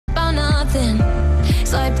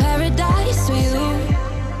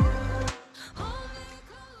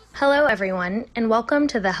Hello everyone, and welcome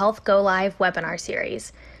to the Health Go Live webinar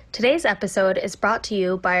series. Today's episode is brought to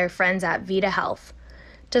you by our friends at Vita Health.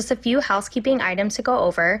 Just a few housekeeping items to go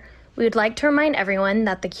over. We would like to remind everyone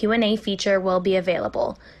that the Q&A feature will be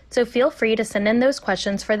available, so feel free to send in those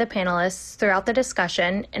questions for the panelists throughout the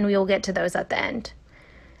discussion, and we will get to those at the end.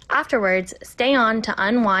 Afterwards, stay on to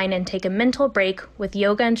unwind and take a mental break with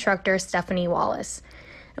yoga instructor Stephanie Wallace.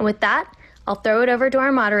 And with that, I'll throw it over to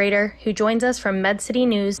our moderator, who joins us from MedCity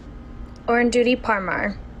News, Arundhati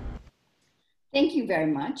Parmar. Thank you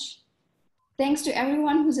very much. Thanks to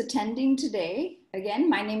everyone who's attending today. Again,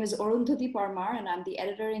 my name is Arundhati Parmar, and I'm the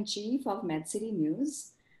editor-in-chief of MedCity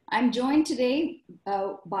News. I'm joined today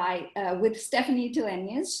with Stephanie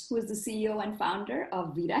Tilenius, who is the CEO and founder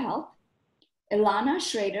of Vita Health. Ilana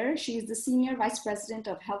Schrader, she is the Senior Vice President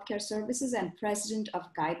of Healthcare Services and President of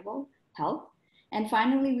Guidewell Health. And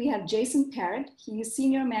finally, we have Jason Parrott. He is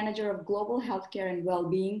Senior Manager of Global Healthcare and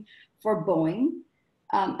Wellbeing for Boeing.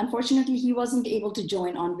 Unfortunately, he wasn't able to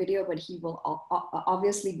join on video, but he will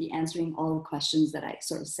obviously be answering all the questions that I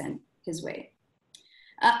sort of sent his way.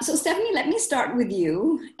 So Stephanie, let me start with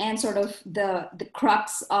you and sort of the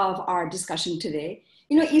crux of our discussion today.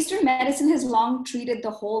 You know, Eastern medicine has long treated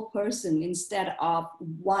the whole person instead of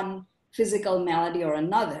one physical malady or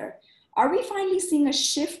another. Are we finally seeing a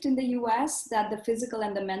shift in the US that the physical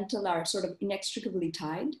and the mental are sort of inextricably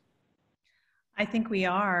tied? I think we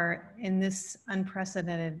are. In this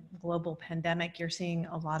unprecedented global pandemic, you're seeing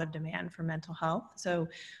a lot of demand for mental health. So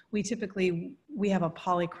we have a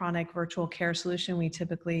polychronic virtual care solution. We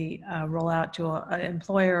typically roll out to an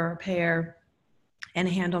employer or a payer and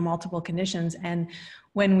handle multiple conditions. And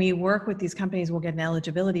when we work with these companies, we'll get an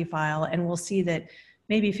eligibility file and we'll see that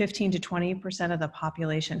maybe 15 to 20% of the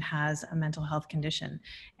population has a mental health condition.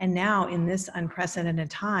 And now in this unprecedented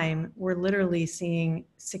time, we're literally seeing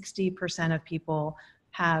 60% of people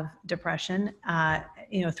have depression,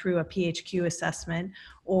 through a PHQ assessment,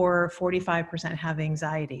 or 45% have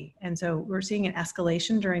anxiety. And so we're seeing an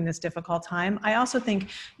escalation during this difficult time. I also think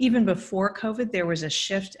even before COVID, there was a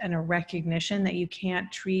shift and a recognition that you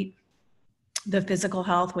can't treat the physical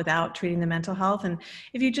health without treating the mental health. And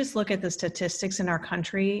if you just look at the statistics in our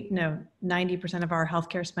country, 90% of our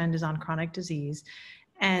healthcare spend is on chronic disease.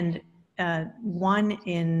 And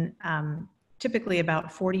typically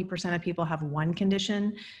about 40% of people have one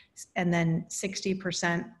condition, and then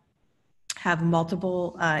 60% have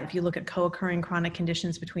multiple, if you look at co-occurring chronic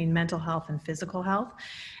conditions between mental health and physical health.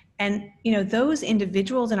 And those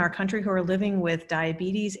individuals in our country who are living with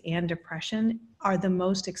diabetes and depression are the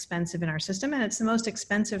most expensive in our system, and it's the most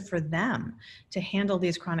expensive for them to handle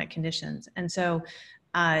these chronic conditions. And so,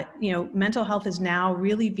 mental health is now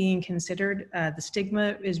really being considered. The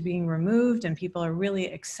stigma is being removed, and people are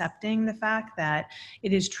really accepting the fact that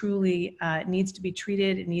it is truly needs to be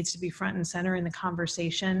treated. It needs to be front and center in the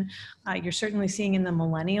conversation. You're certainly seeing in the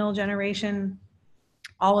millennial generation,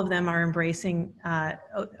 all of them are embracing,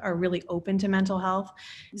 are really open to mental health.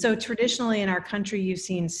 So traditionally in our country, you've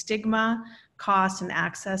seen stigma, cost, and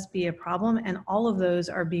access be a problem, and all of those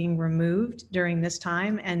are being removed during this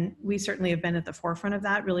time. And we certainly have been at the forefront of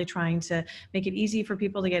that, really trying to make it easy for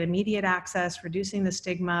people to get immediate access, reducing the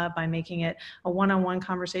stigma by making it a one-on-one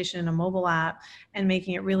conversation in a mobile app and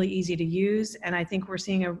making it really easy to use. And I think we're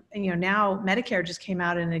seeing now Medicare just came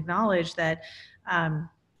out and acknowledged that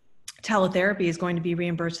teletherapy is going to be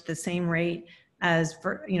reimbursed at the same rate as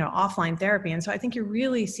for offline therapy. And so I think you're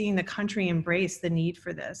really seeing the country embrace the need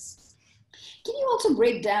for this. Can you also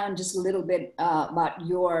break down just a little bit about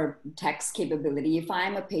your text capability? If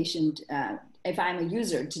I'm a patient, if I'm a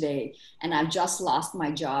user today and I've just lost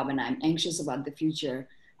my job and I'm anxious about the future,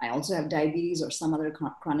 I also have diabetes or some other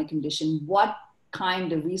chronic condition, what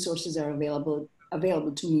kind of resources are available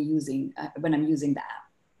to me when I'm using the app?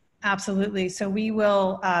 Absolutely. So we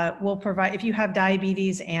will we'll provide, if you have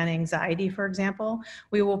diabetes and anxiety, for example,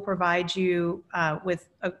 we will provide you with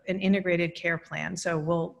an integrated care plan. So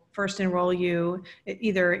we'll first enroll you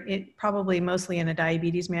probably mostly in a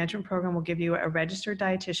diabetes management program. We'll give you a registered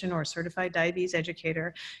dietitian or a certified diabetes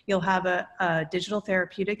educator. You'll have a digital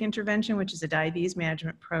therapeutic intervention, which is a diabetes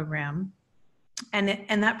management program. And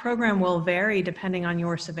that program will vary depending on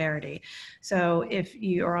your severity. So if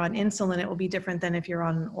you are on insulin, it will be different than if you're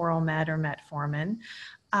on oral med or metformin.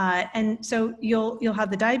 And so you'll have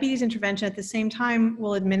the diabetes intervention. At the same time,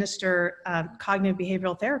 we'll administer cognitive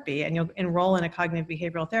behavioral therapy, and you'll enroll in a cognitive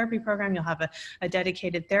behavioral therapy program. You'll have a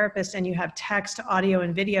dedicated therapist, and you have text, audio,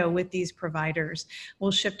 and video with these providers.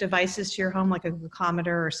 We'll ship devices to your home, like a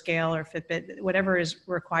glucometer or scale or Fitbit, whatever is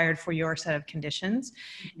required for your set of conditions.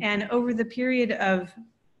 And over the period of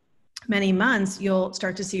many months, you'll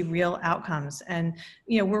start to see real outcomes. And,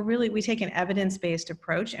 we take an evidence-based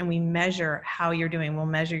approach and we measure how you're doing. We'll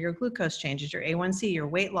measure your glucose changes, your A1C, your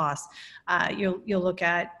weight loss. You'll look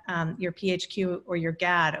at your PHQ or your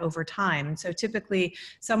GAD over time. And so typically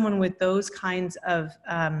someone with those kinds of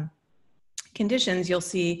conditions, you'll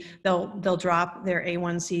see they'll drop their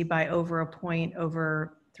A1C by over a point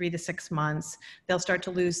over 3 to 6 months. They'll start to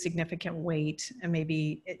lose significant weight, and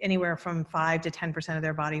maybe anywhere from 5 to 10% of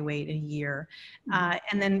their body weight a year.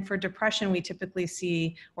 And then for depression, we typically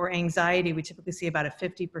see, or anxiety, we typically see about a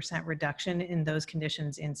 50% reduction in those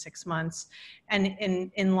conditions in 6 months. And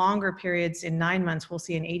in longer periods, in 9 months, we'll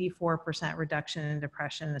see an 84% reduction in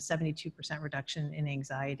depression and a 72% reduction in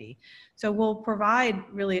anxiety. So we'll provide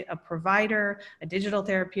really a provider, a digital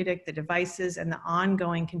therapeutic, the devices, and the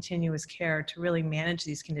ongoing continuous care to really manage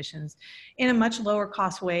these conditions in a much lower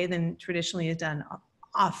cost way than traditionally is done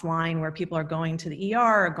offline, where people are going to the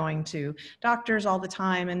ER or going to doctors all the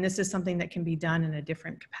time. And this is something that can be done in a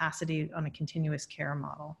different capacity on a continuous care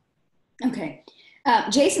model. Okay.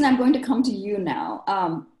 Jason, I'm going to come to you now.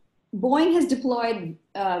 Boeing has deployed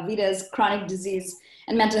Vida's chronic disease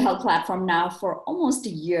and mental health platform now for almost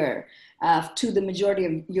a year to the majority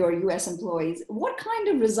of your US employees. What kind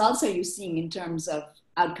of results are you seeing in terms of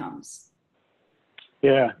outcomes?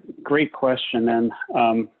 Yeah, great question. And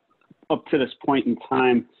up to this point in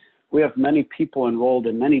time, we have many people enrolled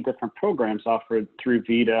in many different programs offered through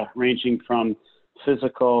Vida, ranging from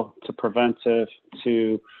physical to preventive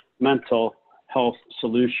to mental health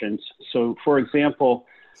solutions. So for example,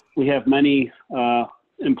 we have many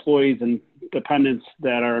employees and dependents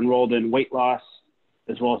that are enrolled in weight loss,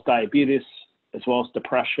 as well as diabetes, as well as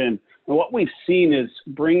depression. And what we've seen is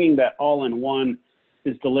bringing that all in one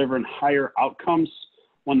is delivering higher outcomes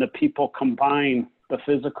when the people combine the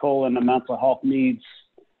physical and the mental health needs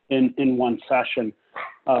in one session.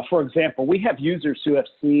 For example, we have users who have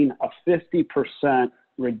seen a 50%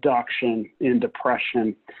 reduction in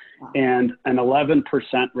depression and an 11%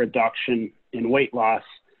 reduction in weight loss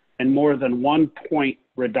and more than 1 point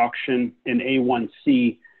reduction in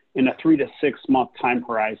A1C in a 3 to 6 month time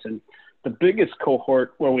horizon. The biggest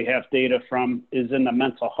cohort where we have data from is in the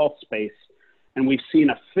mental health space. And we've seen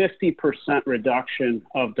a 50% reduction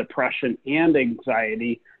of depression and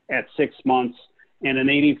anxiety at 6 months and an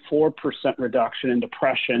 84% reduction in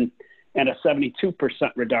depression and a 72%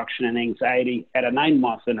 reduction in anxiety at a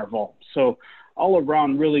 9-month interval. So all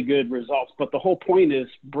around really good results. But the whole point is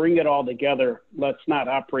bring it all together. Let's not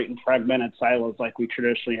operate in fragmented silos like we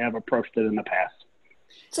traditionally have approached it in the past.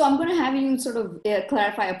 So I'm going to have you sort of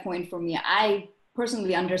clarify a point for me. I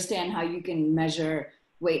personally understand how you can measure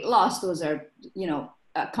weight loss. Those are,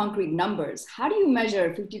 concrete numbers. How do you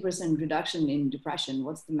measure 50% reduction in depression?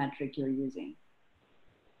 What's the metric you're using?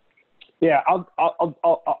 Yeah,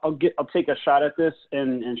 I'll take a shot at this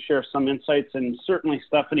and share some insights, and certainly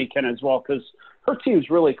Stephanie can as well, because her team's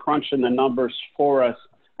really crunching the numbers for us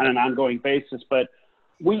on an ongoing basis. But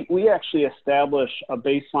we actually establish a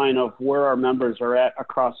baseline of where our members are at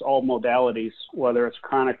across all modalities, whether it's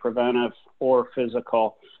chronic, preventive, or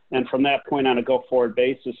physical. And from that point on a go-forward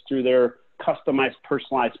basis, through their customized,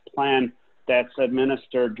 personalized plan that's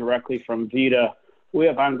administered directly from Vida, we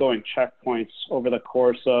have ongoing checkpoints over the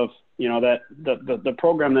course of the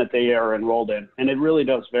program that they are enrolled in. And it really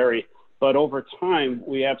does vary. But over time,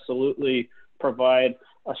 we absolutely provide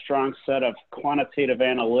a strong set of quantitative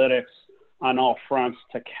analytics on all fronts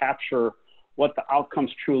to capture what the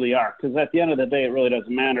outcomes truly are. Because at the end of the day, it really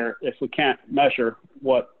doesn't matter if we can't measure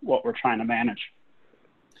what we're trying to manage.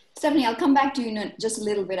 Stephanie, I'll come back to you in just a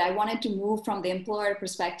little bit. I wanted to move from the employer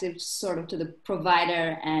perspective sort of to the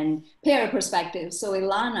provider and payer perspective. So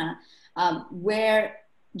Ilana, where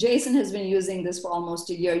Jason has been using this for almost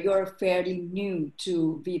a year, you're fairly new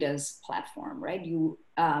to Vida's platform, right? You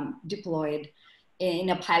deployed in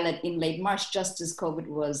a pilot in late March, just as COVID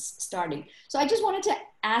was starting. So I just wanted to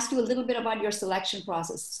ask you a little bit about your selection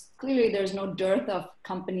process. Clearly, there's no dearth of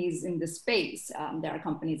companies in this space. There are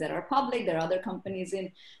companies that are public. There are other companies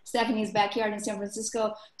in Stephanie's backyard in San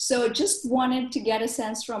Francisco. So just wanted to get a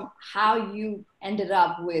sense from how you ended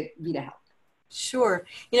up with Vida Health. Sure.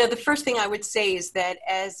 The first thing I would say is that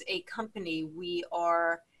as a company, we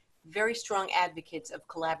are very strong advocates of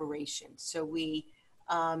collaboration. So we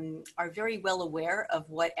are very well aware of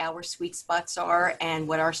what our sweet spots are and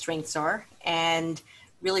what our strengths are, and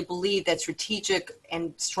really believe that strategic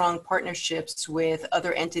and strong partnerships with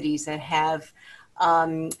other entities that have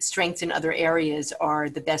strengths in other areas are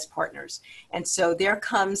the best partners. And so there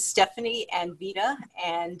comes Stephanie and Vida,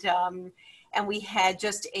 and we had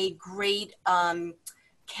just a great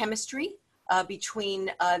chemistry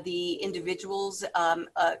between the individuals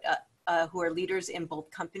who are leaders in both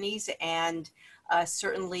companies, and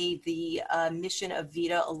certainly the mission of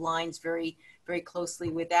Vita aligns very, very closely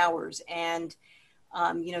with ours. And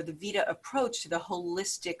the Vita approach to the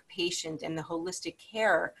holistic patient and the holistic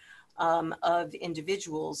care of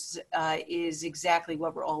individuals is exactly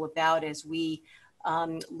what we're all about as we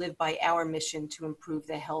live by our mission to improve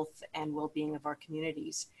the health and well-being of our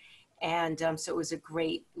communities. And so it was a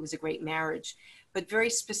great marriage. But very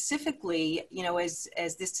specifically,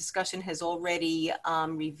 as this discussion has already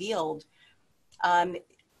revealed,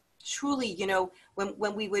 truly,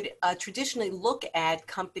 when we would traditionally look at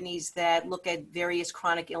companies that look at various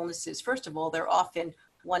chronic illnesses, first of all, they're often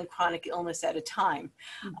one chronic illness at a time.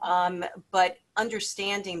 But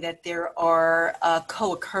understanding that there are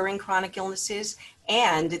co-occurring chronic illnesses,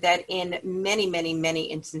 and that in many, many, many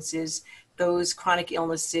instances, those chronic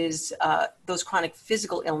illnesses, those chronic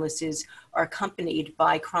physical illnesses are accompanied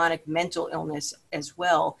by chronic mental illness as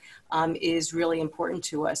well, is really important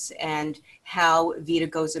to us. And how Vita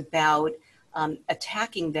goes about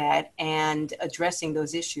attacking that and addressing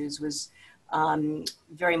those issues was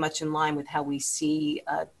very much in line with how we see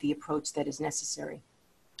the approach that is necessary.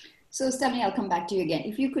 So Stephanie, I'll come back to you again.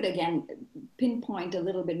 If you could again pinpoint a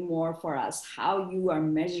little bit more for us how you are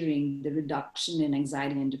measuring the reduction in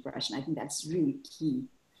anxiety and depression. I think that's really key.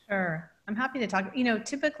 Sure. I'm happy to talk.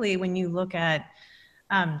 Typically when you look at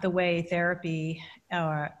the way therapy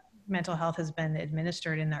or mental health has been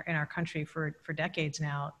administered in our country for decades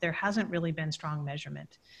now, there hasn't really been strong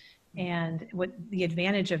measurement. And what the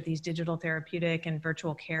advantage of these digital therapeutic and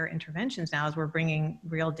virtual care interventions now is we're bringing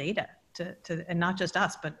real data to and not just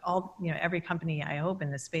us, but all, every company I hope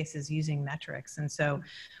in this space is using metrics. And so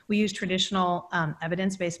we use traditional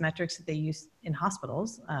evidence-based metrics that they use in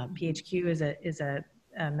hospitals. PHQ is a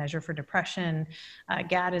measure for depression.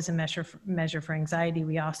 GAD is a measure for anxiety.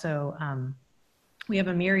 We also we have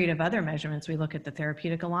a myriad of other measurements. We look at the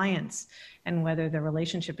therapeutic alliance and whether the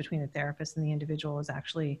relationship between the therapist and the individual is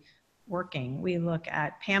actually working. We look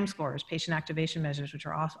at PAM scores, patient activation measures, which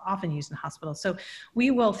are often used in hospitals. So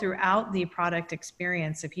we will, throughout the product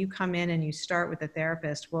experience, if you come in and you start with a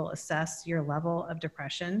therapist, we'll assess your level of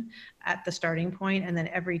depression at the starting point. And then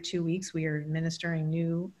every 2 weeks, we are administering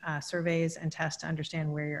new surveys and tests to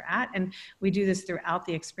understand where you're at. And we do this throughout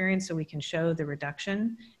the experience so we can show the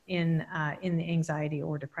reduction in the anxiety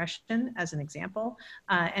or depression as an example.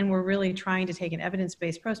 And we're really trying to take an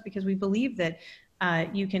evidence-based approach because we believe that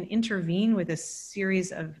you can intervene with a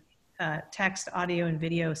series of text, audio, and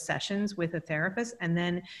video sessions with a therapist, and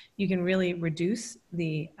then you can really reduce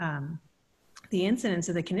the incidence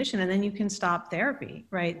of the condition, and then you can stop therapy,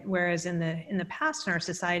 right? Whereas in the past in our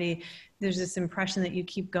society, there's this impression that you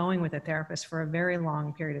keep going with a therapist for a very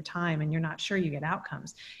long period of time, and you're not sure you get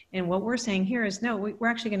outcomes. And what we're saying here is, no, we're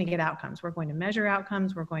actually going to get outcomes. We're going to measure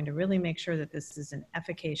outcomes. We're going to really make sure that this is an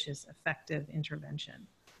efficacious, effective intervention.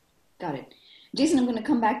 Got it. Jason, I'm going to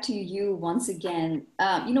come back to you once again.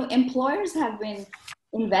 Employers have been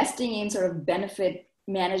investing in sort of benefit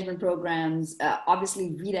management programs.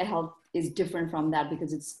 Obviously, Vita Health is different from that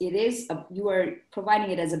because you are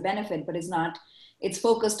providing it as a benefit, but it's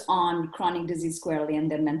focused on chronic disease squarely and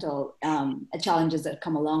the mental challenges that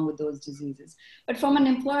come along with those diseases. But from an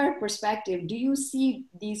employer perspective, do you see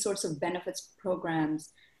these sorts of benefits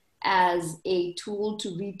programs as a tool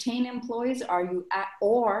to retain employees? Are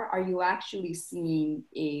you actually seeing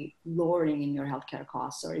a lowering in your healthcare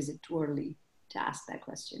costs, or is it too early to ask that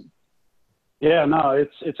question? Yeah, no,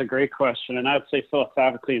 it's a great question. And I'd say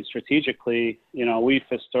philosophically and strategically, we've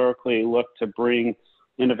historically looked to bring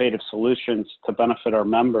innovative solutions to benefit our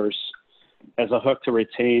members as a hook to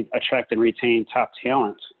attract and retain top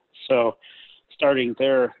talent. So starting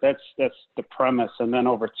there, that's the premise. And then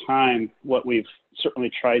over time, what we've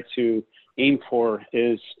certainly tried to aim for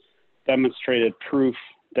is demonstrated proof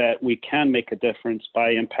that we can make a difference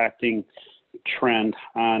by impacting trend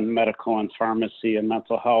on medical and pharmacy and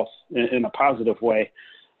mental health in a positive way.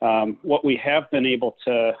 What we have been able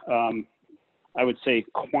to, I would say,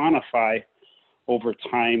 quantify over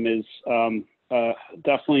time is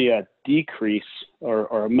definitely a decrease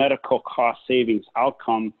or a medical cost savings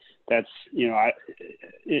outcome that's,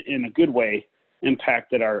 in a good way,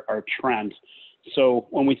 impacted our trend. So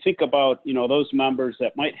when we think about, those members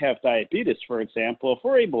that might have diabetes, for example, if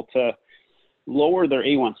we're able to lower their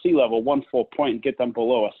A1C level 1 full point and get them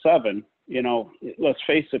below a 7, let's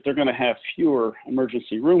face it, they're going to have fewer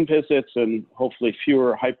emergency room visits and hopefully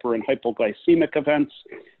fewer hyper and hypoglycemic events.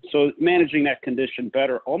 So managing that condition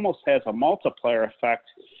better almost has a multiplier effect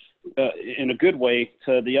in a good way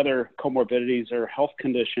to the other comorbidities or health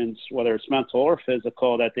conditions, whether it's mental or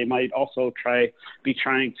physical, that they might also be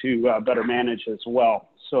trying to better manage as well.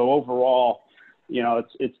 So overall, you know,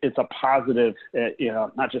 it's a positive, you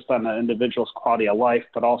know, not just on the individual's quality of life,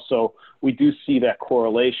 but also we do see that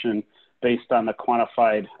correlation based on the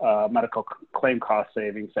quantified medical claim cost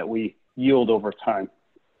savings that we yield over time.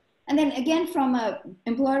 And then again, from an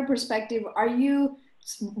employer perspective,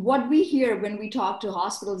 what we hear when we talk to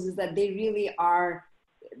hospitals is that they really are,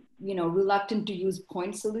 you know, reluctant to use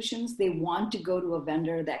point solutions. They want to go to a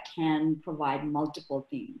vendor that can provide multiple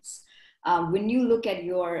things. When you look at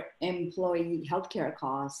your employee healthcare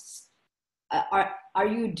costs, are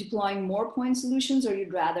you deploying more point solutions, or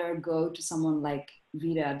you'd rather go to someone like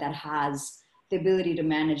Vida that has the ability to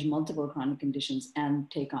manage multiple chronic conditions and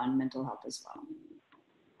take on mental health as well?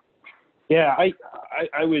 Yeah,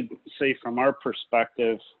 I would say from our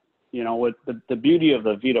perspective, you know, what the beauty of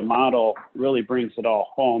the Vida model really brings it all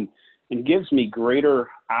home and gives me greater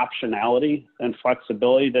optionality and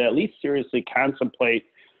flexibility to at least seriously contemplate,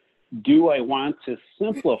 do I want to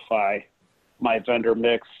simplify my vendor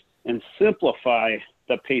mix and simplify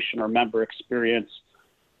the patient or member experience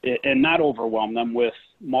and not overwhelm them with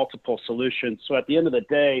multiple solutions? So at the end of the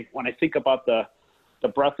day, when I think about the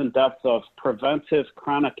breadth and depth of preventive,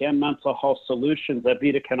 chronic, and mental health solutions that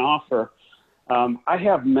Vida can offer, I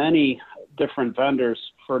have many different vendors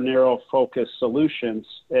for narrow focus solutions.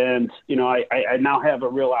 And, you know, I now have a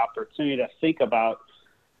real opportunity to think about,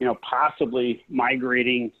 you know, possibly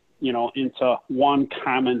migrating, you know, into one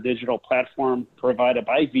common digital platform provided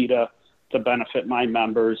by Vida to benefit my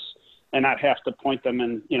members and not have to point them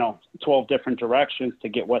in, you know, 12 different directions to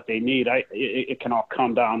get what they need. It can all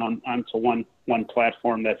come down onto one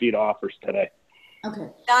platform that Vida offers today. Okay.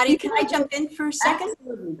 Dottie, can I jump in for a second?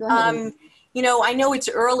 Absolutely. Go ahead. You know, I know it's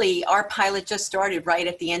early. Our pilot just started right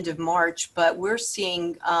at the end of March, but we're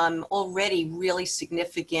seeing already really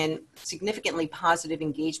significantly positive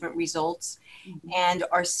engagement results, and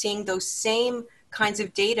are seeing those same kinds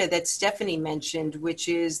of data that Stephanie mentioned, which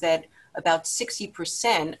is that about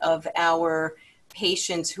 60% of our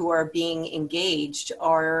patients who are being engaged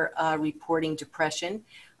are reporting depression,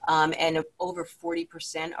 and over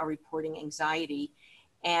 40% are reporting anxiety.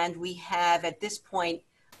 And we have, at this point,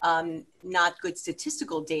 not good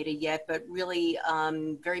statistical data yet, but really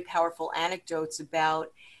very powerful anecdotes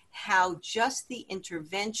about how just the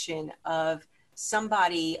intervention of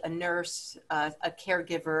somebody, a nurse, a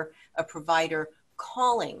caregiver, a provider,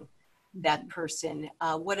 calling that person,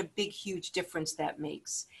 what a big, huge difference that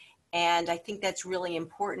makes. And I think that's really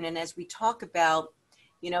important. And as we talk about,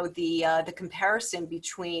 you know, the comparison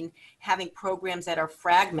between having programs that are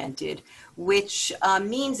fragmented, which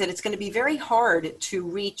means that it's going to be very hard to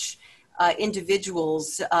reach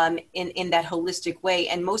individuals in that holistic way.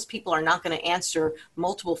 And most people are not going to answer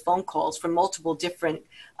multiple phone calls from multiple different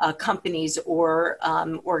companies or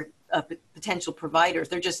potential providers.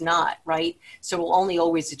 They're just not, right? So we'll only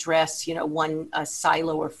always address, you know, one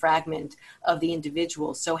silo or fragment of the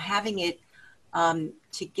individual. So having it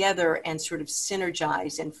together and sort of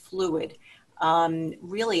synergize and fluid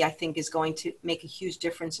really, I think, is going to make a huge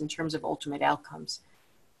difference in terms of ultimate outcomes.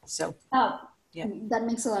 So, yeah. That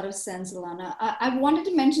makes a lot of sense, Ilana. I wanted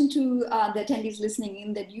to mention to the attendees listening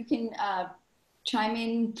in that you can chime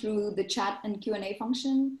in through the chat and Q&A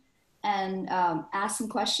function and ask some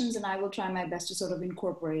questions, and I will try my best to sort of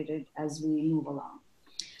incorporate it as we move along.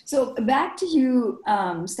 So back to you,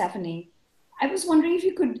 Stephanie. I was wondering if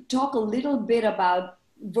you could talk a little bit about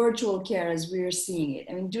virtual care as we're seeing it.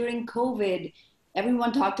 I mean, during COVID,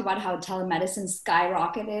 everyone talked about how telemedicine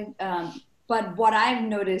skyrocketed. But what I've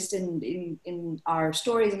noticed in our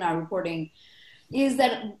stories and our reporting is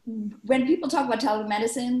that when people talk about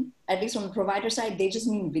telemedicine, at least from the provider side, they just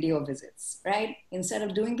mean video visits, right? Instead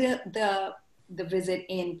of doing the visit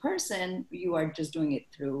in person, you are just doing it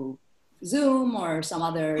through Zoom or some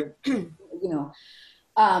other,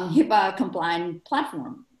 HIPAA compliant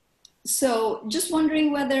platform. So just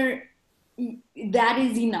wondering whether that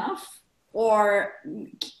is enough or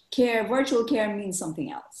virtual care means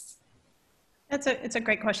something else. It's a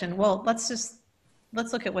great question. Well, let's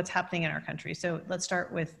look at what's happening in our country. So let's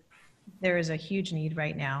start with, there is a huge need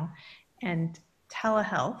right now, and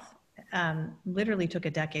telehealth literally took a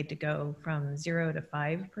decade to go from 0 to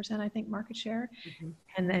 5%, I think, market share. Mm-hmm.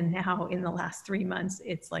 And then now in the last 3 months,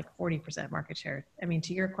 it's like 40% market share. I mean,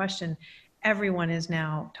 to your question, everyone is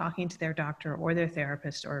now talking to their doctor or their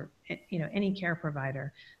therapist or, any care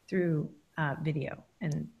provider through video.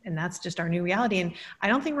 And that's just our new reality. And I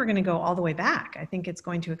don't think we're going to go all the way back. I think it's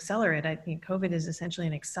going to accelerate. I think COVID is essentially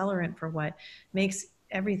an accelerant for what makes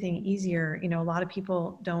everything easier. You know, a lot of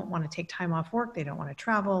people don't want to take time off work. They don't want to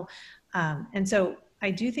travel. And so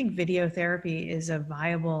I do think video therapy is a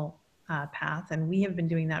viable path, and we have been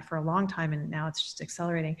doing that for a long time, and now it's just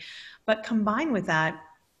accelerating. But combined with that,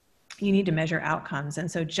 you need to measure outcomes. And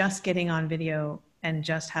so just getting on video and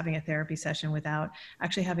just having a therapy session without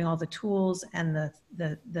actually having all the tools and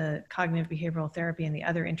the cognitive behavioral therapy and the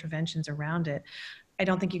other interventions around it, I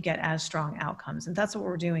don't think you get as strong outcomes. And that's what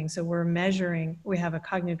we're doing. So we're measuring, we have a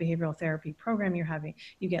cognitive behavioral therapy program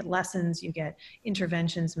you get lessons, you get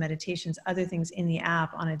interventions, meditations, other things in the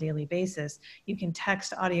app on a daily basis. You can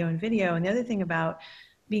text audio and video. And the other thing about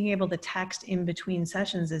being able to text in between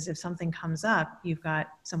sessions is if something comes up, you've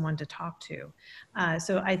got someone to talk to.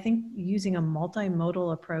 So I think using a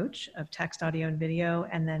multimodal approach of text, audio, and video,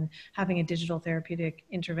 and then having a digital therapeutic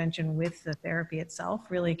intervention with the therapy itself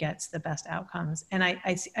really gets the best outcomes. And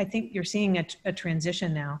I think you're seeing a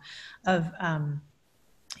transition now of,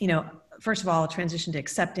 you know, first of all, a transition to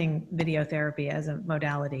accepting video therapy as a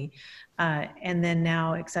modality. And then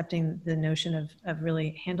now accepting the notion of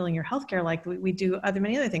really handling your healthcare like we do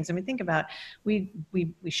many other things. I mean, think about, we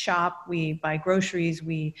shop, we buy groceries,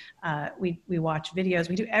 we watch videos,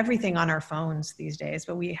 we do everything on our phones these days,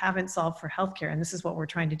 but we haven't solved for healthcare. And this is what we're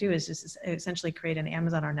trying to do, is just essentially create an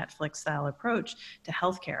Amazon or Netflix style approach to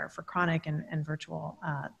healthcare for chronic and virtual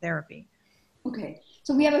therapy. Okay,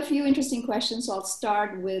 so we have a few interesting questions. So I'll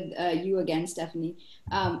start with you again, Stephanie.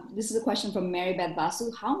 This is a question from Mary Beth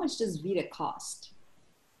Basu. How much does Vita cost?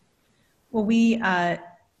 Well,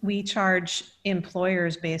 we charge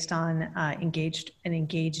employers based on an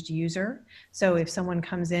engaged user. So if someone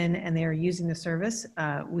comes in and they are using the service,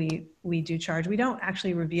 we do charge. We don't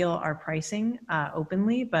actually reveal our pricing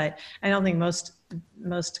openly, but I don't think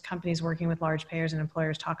most companies working with large payers and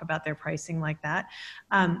employers talk about their pricing like that.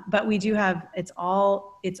 But we do have, it's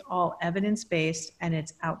all evidence-based and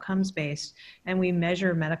it's outcomes-based, and we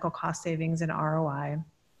measure medical cost savings and ROI.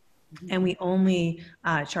 And we only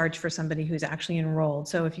charge for somebody who's actually enrolled.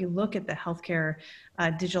 So if you look at the healthcare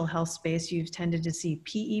digital health space, you've tended to see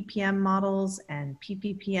PEPM models and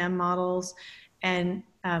PPPM models. And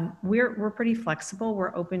we're pretty flexible.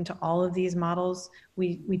 We're open to all of these models.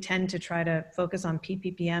 We tend to try to focus on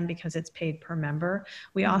PPPM because it's paid per member.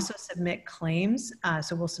 We also submit claims.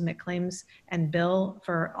 So we'll submit claims and bill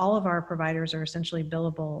for all of our providers are essentially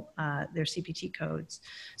billable, their CPT codes.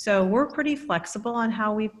 So we're pretty flexible on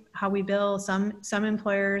how we bill. Some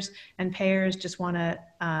employers and payers just want to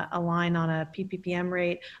align on a PPPM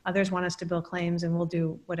rate. Others want us to bill claims, and we'll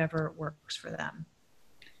do whatever works for them.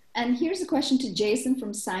 And here's a question to Jason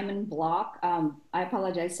from Simon Block. I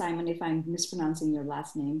apologize, Simon, if I'm mispronouncing your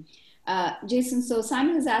last name. Jason, so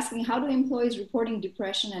Simon is asking, how do employees reporting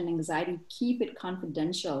depression and anxiety keep it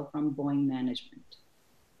confidential from Boeing management?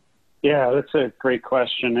 Yeah, that's a great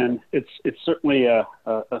question. And it's certainly a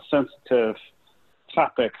sensitive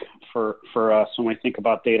topic for us when we think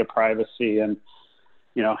about data privacy and,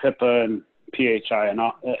 you know, HIPAA and PHI and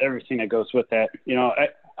everything that goes with that. You know,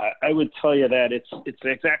 I would tell you that it's the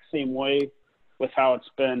exact same way with how it's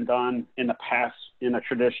been done in the past in a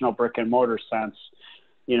traditional brick and mortar sense.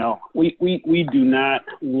 You know, we do not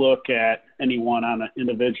look at anyone on an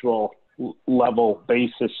individual level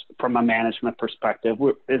basis from a management perspective.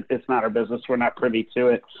 It's not our business. We're not privy to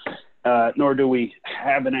it, nor do we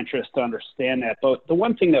have an interest to understand that. But the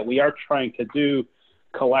one thing that we are trying to do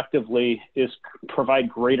collectively is provide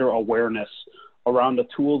greater awareness around the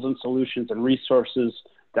tools and solutions and resources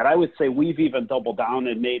that I would say we've even doubled down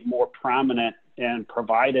and made more prominent and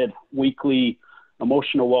provided weekly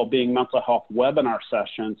emotional well-being, mental health webinar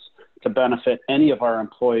sessions to benefit any of our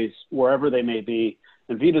employees wherever they may be.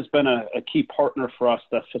 And Vita's been a key partner for us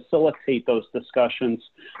to facilitate those discussions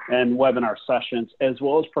and webinar sessions, as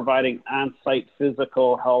well as providing on-site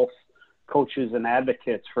physical health coaches and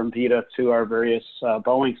advocates from Vita to our various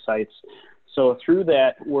Boeing sites. So through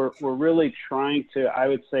that, we're really trying to, I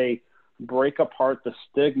would say, break apart the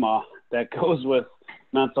stigma that goes with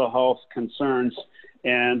mental health concerns,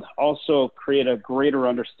 and also create a greater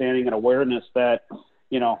understanding and awareness that,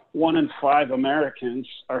 you know, 1 in 5 Americans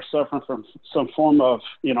are suffering from some form of,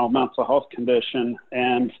 you know, mental health condition,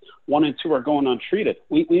 and 1 in 2 are going untreated.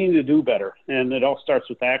 We need to do better, and it all starts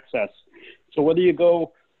with access. So whether you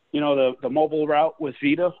go, you know, the mobile route with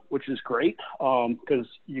Vita, which is great because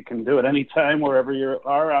you can do it anytime, wherever you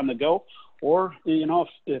are on the go, or, you know,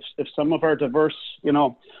 if some of our diverse, you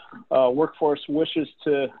know, workforce wishes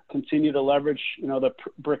to continue to leverage, you know, the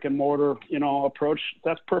brick and mortar, you know, approach,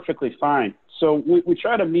 that's perfectly fine. So we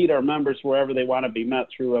try to meet our members wherever they want to be met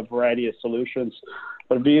through a variety of solutions.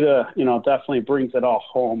 But Vita, you know, definitely brings it all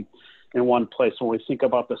home in one place when we think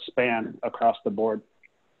about the span across the board.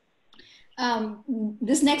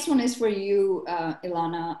 This next one is for you,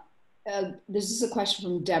 Ilana. This is a question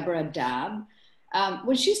from Deborah Dabb.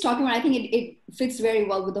 What she's talking about, I think it fits very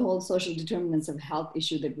well with the whole social determinants of health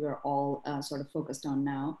issue that we're all sort of focused on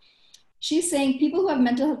now. She's saying people who have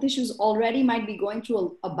mental health issues already might be going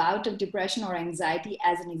through a bout of depression or anxiety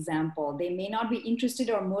as an example. They may not be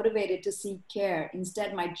interested or motivated to seek care,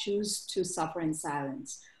 instead might choose to suffer in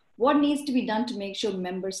silence. What needs to be done to make sure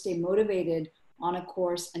members stay motivated on a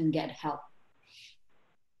course and get help?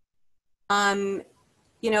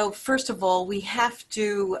 You know, first of all, we have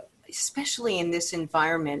to, especially in this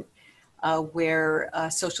environment where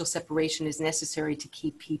social separation is necessary to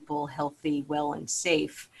keep people healthy, well, and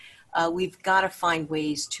safe, we've got to find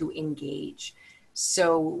ways to engage.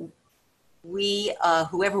 So we,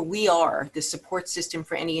 whoever we are, the support system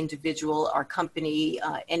for any individual, our company,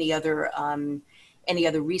 any other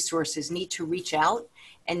resources, need to reach out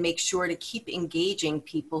and make sure to keep engaging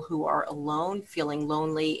people who are alone, feeling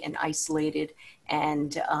lonely and isolated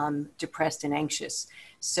and depressed and anxious.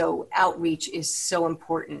 So outreach is so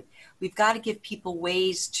important. We've got to give people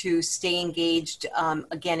ways to stay engaged,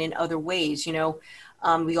 again, in other ways. You know,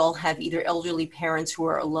 we all have either elderly parents who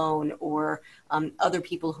are alone or other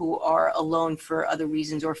people who are alone for other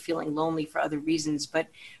reasons or feeling lonely for other reasons, but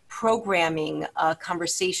programming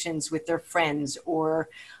conversations with their friends or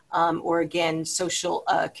again, social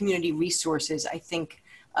community resources. I think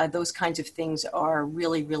those kinds of things are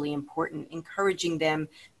really, really important. Encouraging them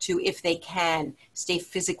to, if they can, stay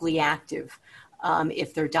physically active,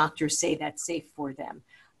 if their doctors say that's safe for them.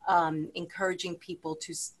 Encouraging people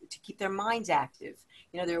to keep their minds active.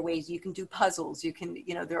 You know, there are ways you can do puzzles. You can,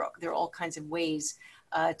 you know, there are all kinds of ways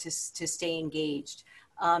to stay engaged.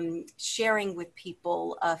 Sharing with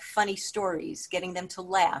people funny stories, getting them to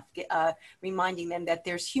laugh, reminding them that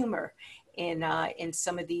there's humor in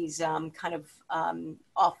some of these kind of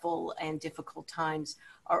awful and difficult times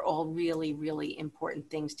are all really, really important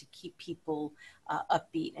things to keep people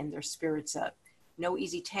upbeat and their spirits up. No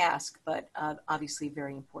easy task, but obviously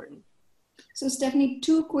very important. So Stephanie,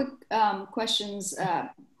 two quick questions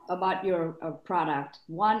about your product.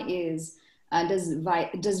 One is, does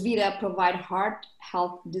VITA provide heart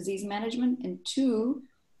health disease management? And two,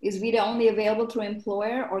 is VITA only available through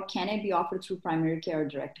employer or can it be offered through primary care or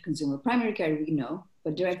direct to consumer? Primary care we know,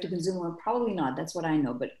 but direct to consumer probably not. That's what I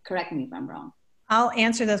know, but correct me if I'm wrong. I'll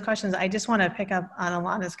answer those questions. I just want to pick up on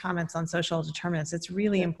Ilana's comments on social determinants. It's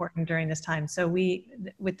really important during this time. So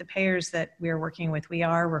with the payers that we're working with, we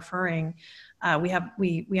are referring,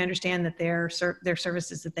 we understand that their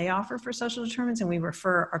services that they offer for social determinants, and we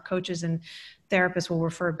refer, our coaches and therapists will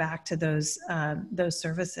refer back to those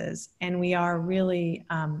services. And we are really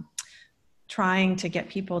trying to get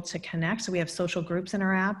people to connect. So we have social groups in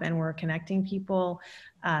our app and we're connecting people.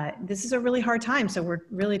 This is a really hard time. So we're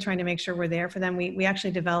really trying to make sure we're there for them. We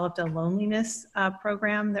actually developed a loneliness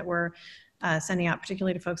program that we're sending out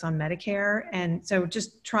particularly to folks on Medicare. And so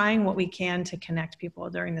just trying what we can to connect people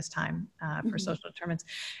during this time for social determinants.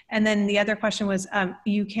 And then the other question was,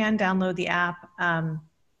 you can download the app.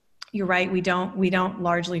 You're right. We don't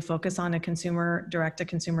largely focus on a direct to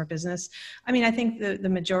consumer business. I mean, I think the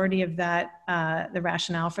majority of that, the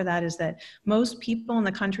rationale for that is that most people in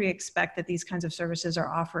the country expect that these kinds of services are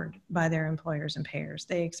offered by their employers and payers.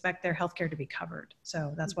 They expect their healthcare to be covered.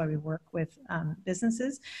 So that's why we work with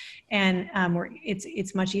businesses, and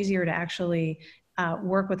it's much easier to actually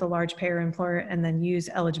work with a large payer employer and then use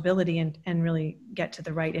eligibility and really get to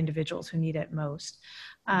the right individuals who need it most.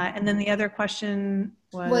 And then the other question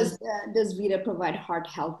was does VITA provide heart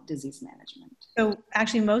health disease management? So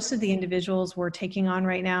actually most of the individuals we're taking on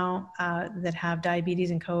right now that have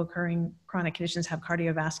diabetes and co-occurring chronic conditions have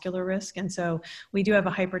cardiovascular risk. And so we do have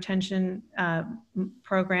a hypertension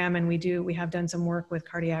program, and we have done some work with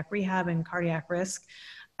cardiac rehab and cardiac risk,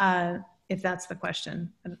 if that's the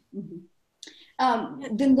question.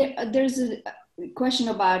 Then there's a question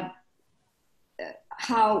about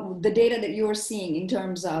how the data that you're seeing in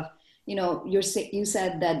terms of, you know, you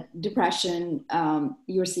said that depression,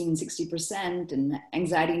 you're seeing 60% and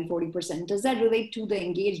anxiety in 40%. Does that relate to the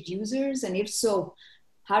engaged users? And if so,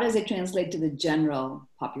 how does it translate to the general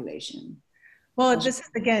population? Well, this is,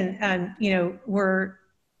 again, you know,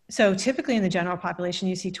 so typically in the general population,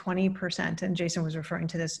 you see 20%, and Jason was referring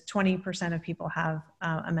to this, 20% of people have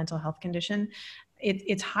a mental health condition.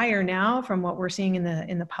 It's higher now from what we're seeing in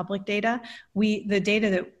the public data. The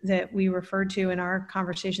data that we referred to in our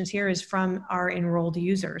conversations here is from our enrolled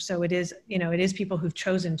users. So it is, you know, it is people who've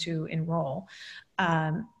chosen to enroll.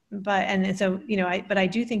 But I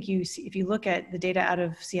do think if you look at the data out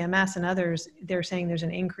of CMS and others, they're saying there's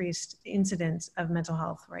an increased incidence of mental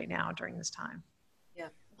health right now during this time.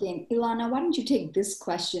 Okay, Ilana, why don't you take this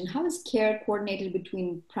question? How is care coordinated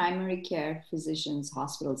between primary care physicians,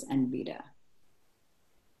 hospitals, and VITA?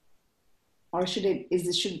 Or should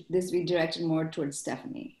this be directed more towards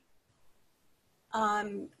Stephanie?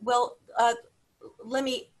 Well, let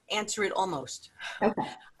me answer it almost. Okay.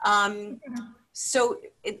 So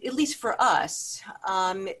at least for us,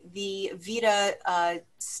 the VITA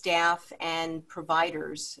staff and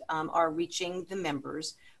providers are reaching the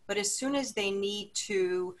members, but as soon as they need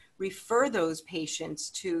to refer those patients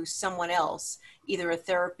to someone else, either a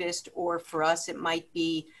therapist or for us, it might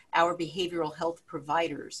be our behavioral health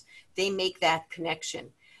providers, they make that connection.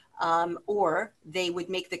 Or they would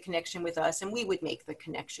make the connection with us and we would make the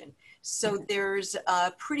connection. So there's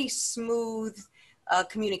a pretty smooth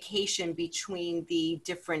communication between the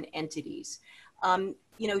different entities.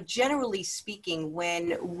 You know, generally speaking,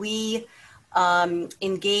 when we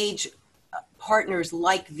engage partners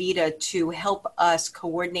like VITA to help us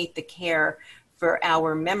coordinate the care for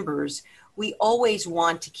our members, we always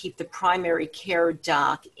want to keep the primary care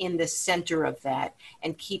doc in the center of that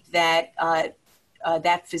and keep that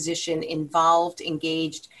that physician involved,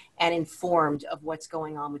 engaged, and informed of what's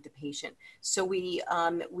going on with the patient. So we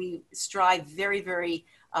strive very, very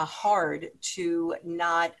hard to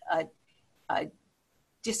not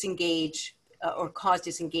disengage or cause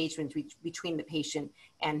disengagement between the patient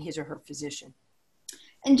and his or her physician.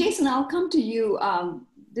 And Jason, I'll come to you.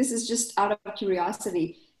 This is just out of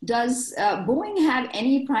curiosity. Does Boeing have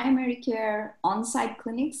any primary care on-site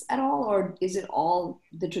clinics at all, or is it all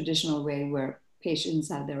the traditional way where patients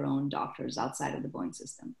have their own doctors outside of the Boeing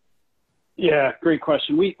system? Yeah, great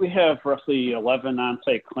question. We have roughly 11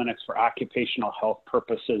 on-site clinics for occupational health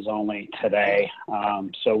purposes only today.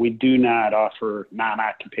 So we do not offer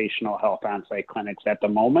non-occupational health on-site clinics at the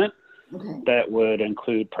moment. Okay. That would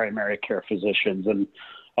include primary care physicians and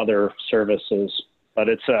other services. But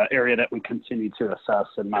it's an area that we continue to assess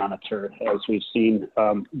and monitor as we've seen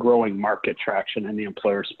growing market traction in the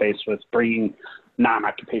employer space with bringing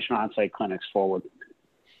non-occupational on-site clinics forward.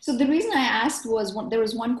 So the reason I asked was there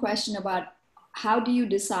was one question about how do you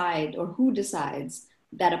decide or who decides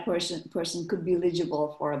that a person could be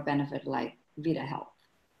eligible for a benefit like VITA Health?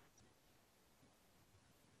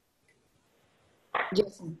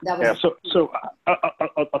 Jason, that was so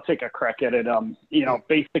I'll take a crack at it. You know,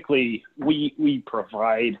 basically we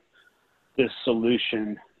provide this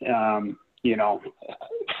solution, you know,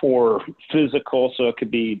 for physical, so it could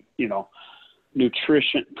be, you know,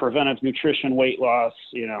 nutrition, preventive nutrition, weight loss,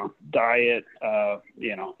 you know, diet,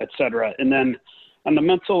 you know, et cetera. And then on the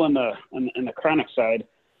mental and the chronic side,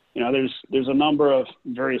 you know, there's a number of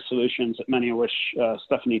various solutions, many of which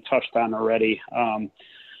Stephanie touched on already.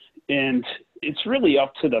 And it's really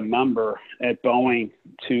up to the member at Boeing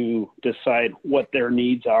to decide what their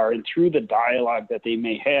needs are. And through the dialogue that they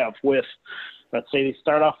may have with, let's say they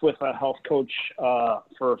start off with a health coach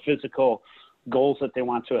for physical goals that they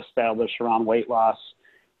want to establish around weight loss.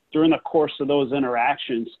 During the course of those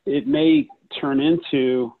interactions, it may turn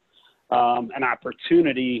into an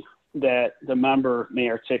opportunity that the member may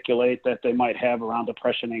articulate that they might have around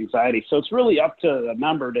depression and anxiety. So it's really up to the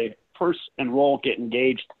member to first enroll, get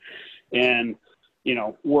engaged, and, you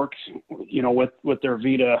know, work, you know, with their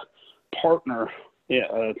VITA partner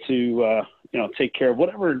to, you know, take care of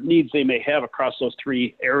whatever needs they may have across those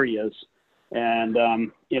three areas. And,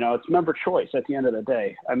 you know, it's member choice at the end of the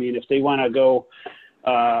day. I mean, if they want to go,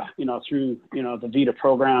 you know, through, you know, the VITA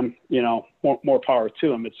program, you know, more power to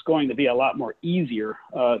them. It's going to be a lot more easier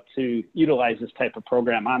to utilize this type of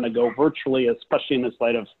program on the go virtually, especially in this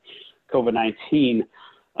light of COVID-19,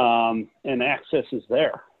 and access is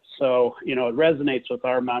there. So, you know, it resonates with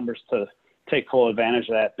our members to take full advantage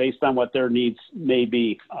of that based on what their needs may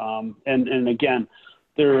be. And again,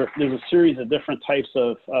 there's a series of different types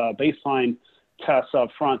of baseline tests up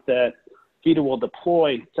front that VITA will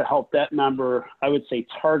deploy to help that member, I would say,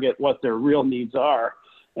 target what their real needs are,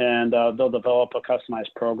 and they'll develop a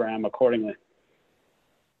customized program accordingly.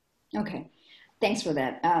 Okay, thanks for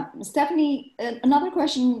that. Stephanie, another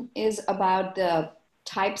question is about the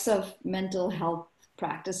types of mental health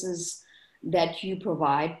practices that you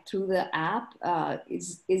provide through the app. I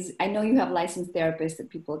know you have licensed therapists that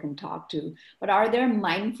people can talk to, but are there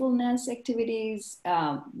mindfulness activities?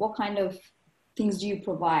 What kind of things do you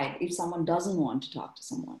provide if someone doesn't want to talk to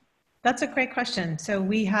someone? That's a great question. So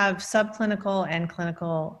we have subclinical and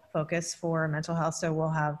clinical focus for mental health. So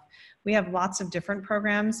we have lots of different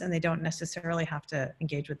programs, and they don't necessarily have to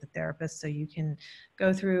engage with the therapist. So you can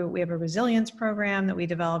go through, we have a resilience program that we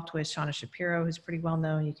developed with Shauna Shapiro, who's pretty well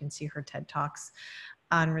known. You can see her TED Talks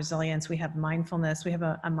on resilience. We have mindfulness. We have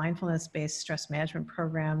a mindfulness-based stress management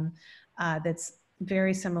program that's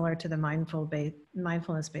very similar to the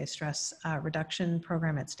mindfulness-based stress reduction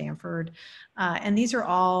program at Stanford. And these are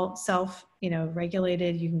all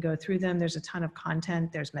regulated. You can go through them. There's a ton of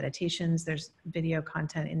content. There's meditations. There's video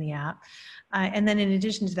content in the app. And then in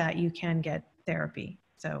addition to that, you can get therapy.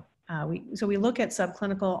 So we look at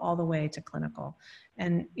subclinical all the way to clinical.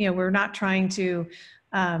 And, we're not trying to,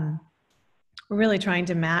 we're really trying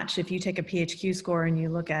to match. If you take a PHQ score and you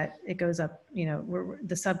look at, it goes up,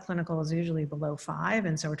 the subclinical is usually below 5.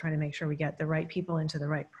 And so we're trying to make sure we get the right people into the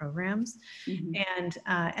right programs. Mm-hmm.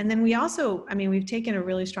 And then we also, we've taken a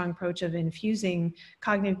really strong approach of infusing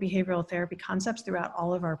cognitive behavioral therapy concepts throughout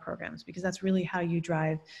all of our programs, because that's really how you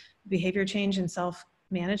drive behavior change and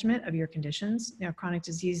self-management of your conditions. Chronic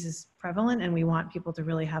disease is prevalent and we want people to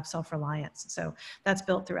really have self-reliance. So that's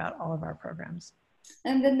built throughout all of our programs.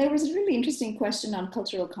 And then there was a really interesting question on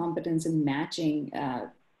cultural competence in matching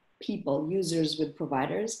users with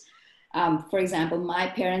providers. For example, my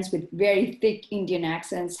parents with very thick Indian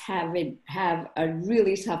accents have a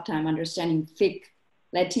really tough time understanding thick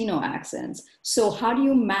Latino accents. So how do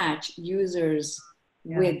you match users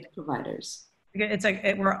with providers? It's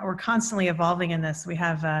like we're constantly evolving in this. We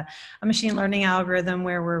have a machine learning algorithm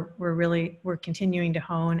where we're continuing to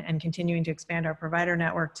hone and continuing to expand our provider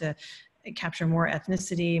network to capture more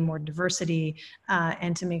ethnicity, more diversity,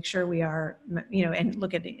 and to make sure we are, and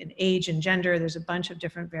look at age and gender. There's a bunch of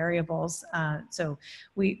different variables. So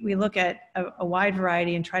we look at a wide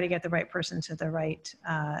variety and try to get the right person to the right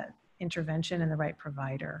intervention and the right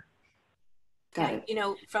provider.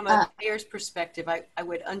 From a payer's perspective, I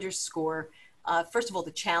would underscore, first of all,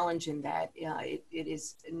 the challenge in that it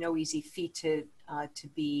is no easy feat to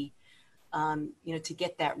be to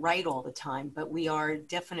get that right all the time, but we are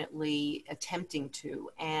definitely attempting to,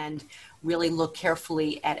 and really look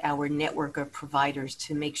carefully at our network of providers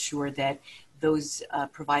to make sure that those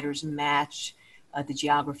providers match the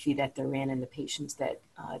geography that they're in and the patients that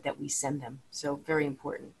we send them. So very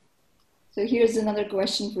important. So here's another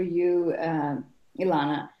question for you,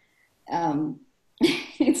 Ilana.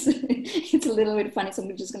 It's a little bit funny, so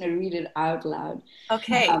I'm just going to read it out loud.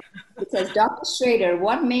 Okay. It says, Dr. Schrader,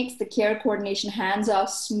 what makes the care coordination hands-off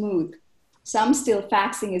smooth? Some still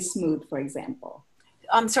faxing is smooth, for example.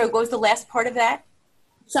 I'm sorry, what was the last part of that?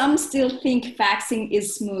 Some still think faxing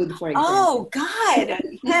is smooth, for example. Oh, God,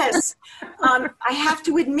 yes. I have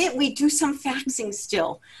to admit, we do some faxing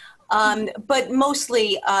still, but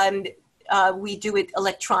mostly we do it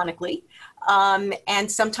electronically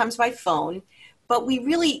and sometimes by phone. But we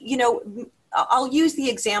really, I'll use the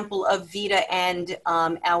example of Vita and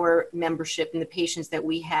our membership and the patients that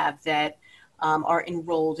we have that are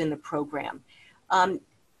enrolled in the program.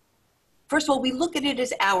 First of all, we look at it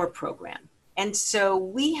as our program. And so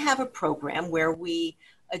we have a program where we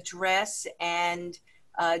address and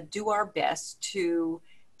do our best to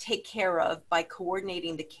take care of by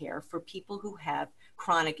coordinating the care for people who have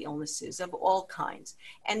chronic illnesses of all kinds.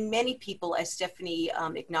 And many people, as Stephanie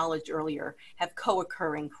acknowledged earlier, have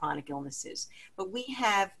co-occurring chronic illnesses. But we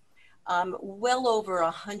have well over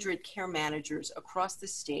 100 care managers across the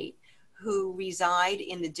state who reside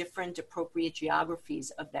in the different appropriate geographies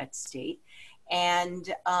of that state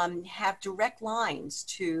and have direct lines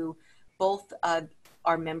to both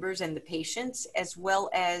our members and the patients, as well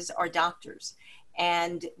as our doctors.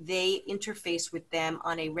 And they interface with them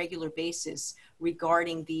on a regular basis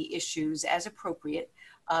regarding the issues as appropriate,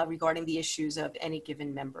 regarding the issues of any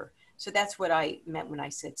given member. So that's what I meant when I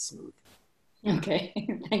said smooth. Okay,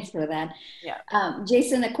 thanks for that. Yeah.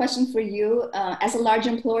 Jason, a question for you. As a large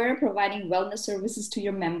employer providing wellness services to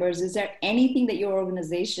your members, is there anything that your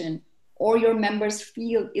organization or your members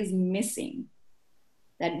feel is missing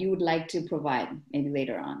that you would like to provide maybe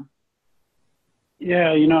later on?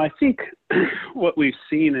 Yeah, I think what we've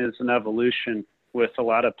seen is an evolution with a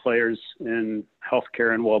lot of players in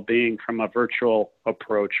healthcare and well-being from a virtual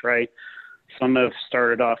approach, right? Some have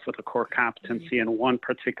started off with a core competency in one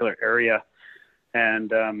particular area.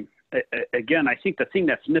 And again, I think the thing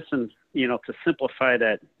that's missing, to simplify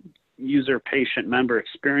that user, patient, member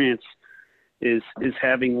experience is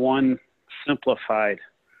having one simplified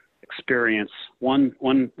experience, one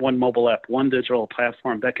mobile app, one digital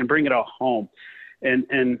platform that can bring it all home.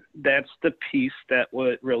 And that's the piece that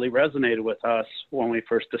really resonated with us when we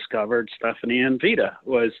first discovered Stephanie and Vita,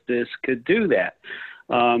 was this could do that.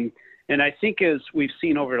 And I think as we've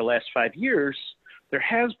seen over the last 5 years, there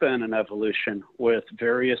has been an evolution with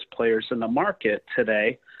various players in the market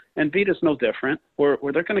today, and Vita's no different, where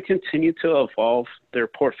they're going to continue to evolve their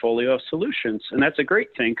portfolio of solutions. And that's a great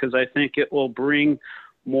thing, because I think it will bring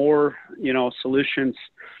more, solutions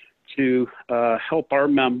to help our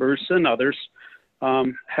members and others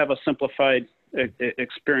have a simplified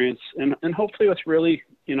experience, and hopefully with really,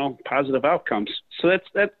 positive outcomes. So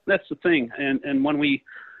that's the thing. And when we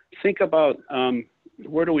think about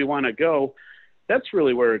where do we want to go, that's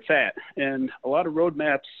really where it's at. And a lot of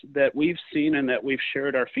roadmaps that we've seen and that we've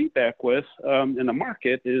shared our feedback with in the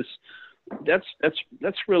market is that's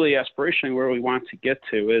really aspirationally where we want to get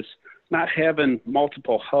to, is not having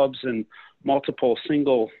multiple hubs and multiple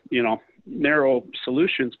single, narrow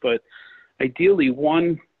solutions, but ideally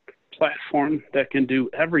one platform that can do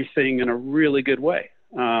everything in a really good way.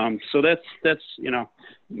 So that's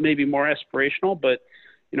maybe more aspirational, but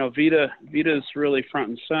Vita is really front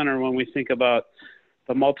and center when we think about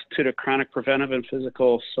the multitude of chronic preventive and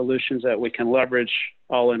physical solutions that we can leverage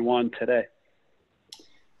all in one today.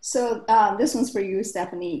 So this one's for you,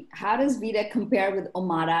 Stephanie. How does Vita compare with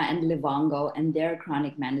Omada and Livongo and their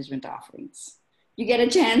chronic management offerings? You get a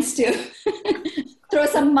chance to throw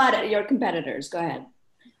some mud at your competitors. Go ahead.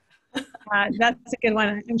 That's a good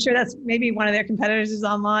one. I'm sure that's maybe one of their competitors is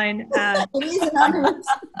online. He's anonymous.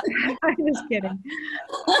 I'm just kidding.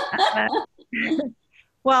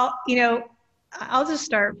 Well, I'll just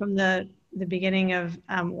start from the beginning of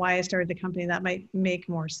why I started the company. That might make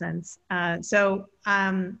more sense. So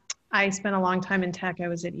I spent a long time in tech. I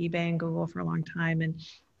was at eBay and Google for a long time and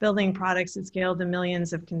building products that scaled to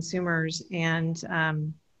millions of consumers, and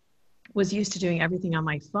was used to doing everything on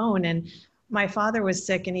my phone. And my father was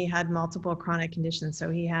sick and he had multiple chronic conditions. So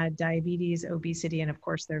he had diabetes, obesity, and of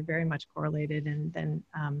course they're very much correlated. And then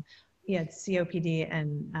he had COPD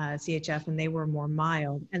and CHF, and they were more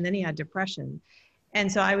mild. And then he had depression.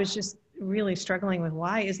 And so I was just really struggling with,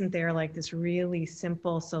 why isn't there like this really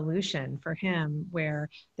simple solution for him where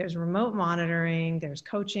there's remote monitoring, there's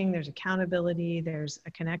coaching, there's accountability, there's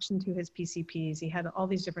a connection to his PCPs. He had all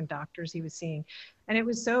these different doctors he was seeing. And it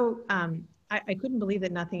was so, I couldn't believe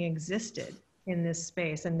that nothing existed in this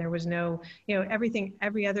space. And there was no,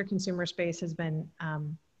 every other consumer space has been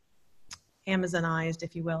Amazonized,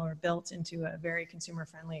 if you will, or built into a very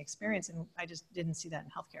consumer-friendly experience. And I just didn't see that in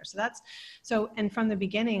healthcare. And from the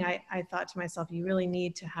beginning, I thought to myself, you really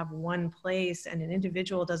need to have one place, and an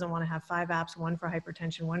individual doesn't want to have 5 apps, one for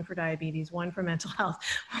hypertension, one for diabetes, one for mental health,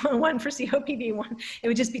 one for COPD, it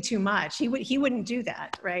would just be too much. He wouldn't do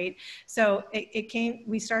that, right? So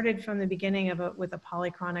we started from the beginning with a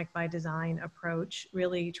polychronic by design approach,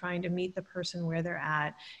 really trying to meet the person where they're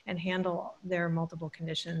at and handle their multiple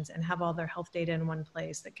conditions and have all their health data in one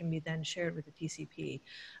place that can be then shared with the PCP.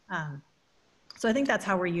 So I think that's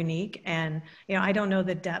how we're unique. And, I don't know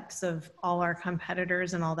the depths of all our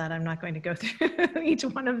competitors and all that. I'm not going to go through each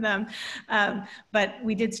one of them. But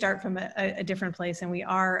we did start from a different place. And we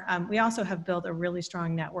also have built a really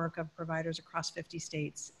strong network of providers across 50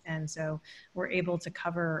 states. And so we're able to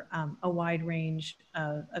cover a wide range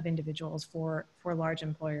of individuals for large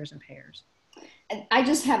employers and payers. I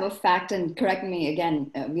just have a fact, and correct me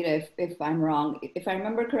again, Vita, if I'm wrong. If I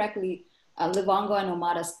remember correctly, Livongo and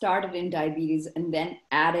Omada started in diabetes and then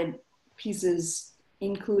added pieces,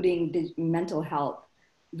 including the mental health.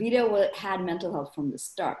 Vita had mental health from the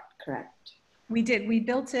start, correct? We did. We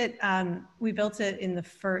built it. We built it in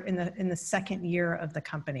the second year of the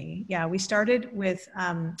company. Yeah, we started with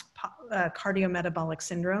cardiometabolic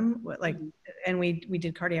syndrome, and we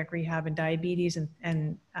did cardiac rehab and diabetes,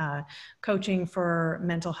 and coaching for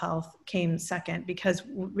mental health came second, because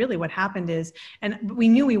really what happened is, and we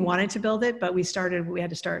knew we wanted to build it, but we had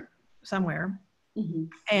to start somewhere. Mm-hmm.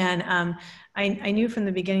 And I knew from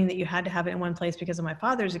the beginning that you had to have it in one place because of my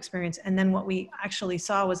father's experience. And then what we actually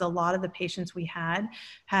saw was a lot of the patients we had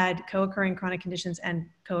co-occurring chronic conditions and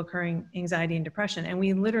co-occurring anxiety and depression. And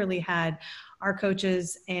we literally had our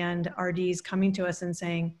coaches and RDs coming to us and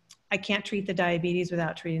saying, I can't treat the diabetes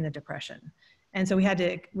without treating the depression. And so we had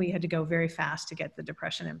to go very fast to get the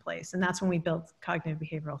depression in place. And that's when we built cognitive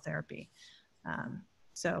behavioral therapy.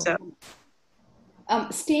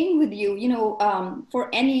 Staying with you, for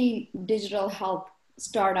any digital health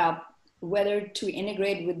startup, whether to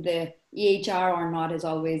integrate with the EHR or not is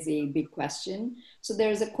always a big question. So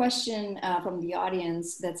there's a question from the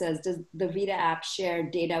audience that says, does the Vita app share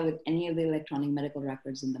data with any of the electronic medical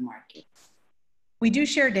records in the market? We do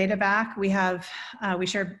share data back. We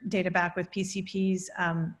share data back with PCPs.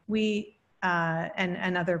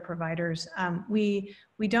 And other providers. We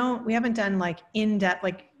haven't done like in-depth,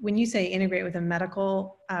 like when you say integrate with a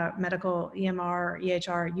medical EMR,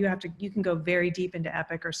 EHR, you can go very deep into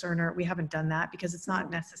Epic or Cerner. We haven't done that because it's not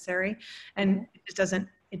necessary, and it doesn't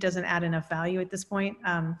add enough value at this point.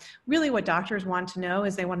 Really what doctors want to know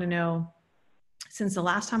is they want to know, since the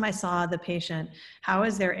last time I saw the patient, how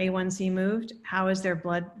is their A1C moved? How is their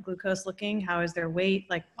blood glucose looking? How is their weight?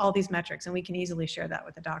 Like all these metrics, and we can easily share that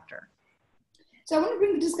with the doctor. So I want to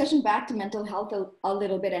bring the discussion back to mental health a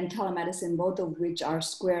little bit and telemedicine, both of which are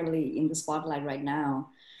squarely in the spotlight right now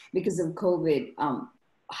because of COVID.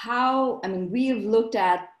 We have looked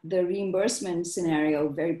at the reimbursement scenario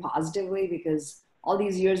very positively because all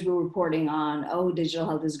these years we're reporting on, oh, digital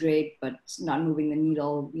health is great, but it's not moving the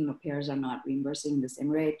needle. Payers are not reimbursing the same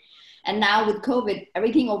rate. And now with COVID,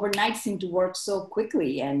 everything overnight seemed to work so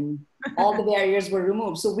quickly and all the barriers were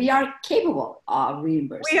removed. So we are capable of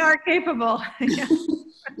reimbursing. We are capable.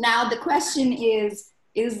 Now the question is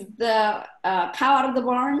the cow out of the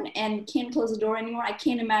barn and can't close the door anymore? I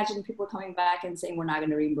can't imagine people coming back and saying we're not going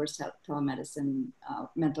to reimburse telemedicine,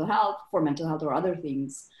 mental health or other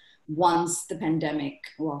things once the pandemic,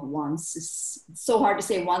 once, it's so hard to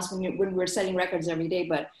say once when we're setting records every day,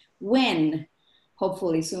 but when,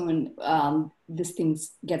 hopefully soon, this thing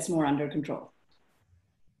gets more under control.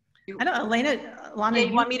 I don't know, Lana,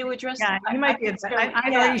 you want me to address? Yeah, you might be.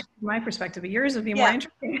 I've already shared my perspective, but yours would be more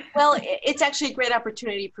interesting. Well, it's actually a great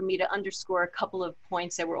opportunity for me to underscore a couple of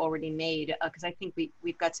points that were already made, because I think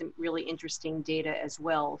we've got some really interesting data as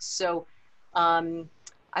well. So I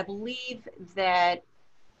believe that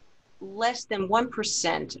less than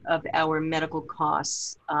 1% of our medical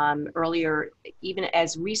costs earlier, even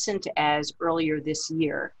as recent as earlier this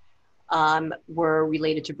year, were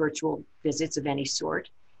related to virtual visits of any sort.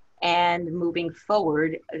 And moving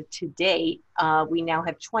forward to date, we now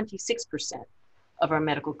have 26% of our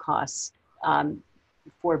medical costs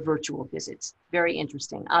for virtual visits. Very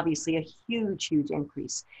interesting. Obviously, a huge, huge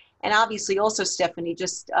increase. And obviously also, Stephanie,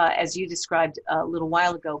 just as you described a little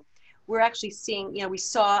while ago, we're actually seeing, we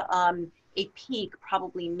saw a peak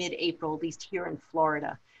probably mid-April, at least here in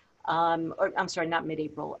Florida. Or I'm sorry, not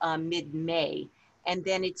mid-April, mid-May. And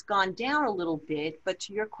then it's gone down a little bit. But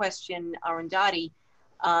to your question, Arundhati,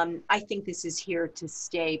 I think this is here to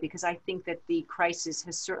stay because I think that the crisis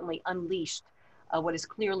has certainly unleashed what is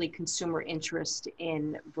clearly consumer interest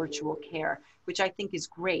in virtual care, which I think is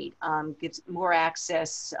great, gives more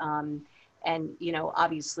access and,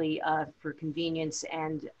 obviously for convenience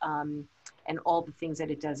and all the things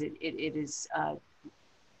that it does. It is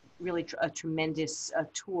really a tremendous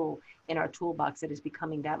tool in our toolbox that is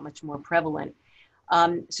becoming that much more prevalent.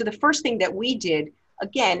 So the first thing that we did,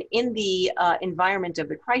 again, in the environment of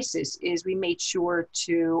the crisis, is we made sure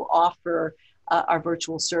to offer our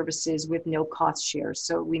virtual services with no cost share.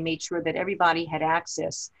 So we made sure that everybody had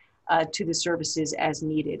access to the services as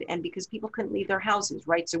needed. And because people couldn't leave their houses,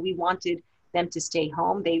 right? So we wanted them to stay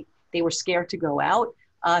home. They were scared to go out.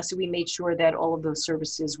 So we made sure that all of those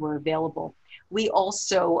services were available. We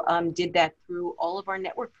also did that through all of our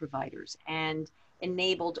network providers and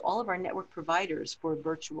enabled all of our network providers for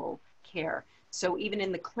virtual care. So even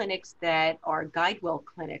in the clinics that are GuideWell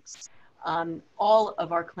clinics, all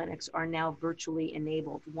of our clinics are now virtually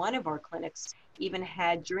enabled. One of our clinics even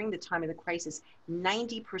had, during the time of the crisis,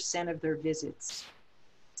 90% of their visits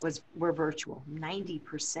were virtual,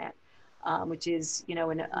 90%, which is,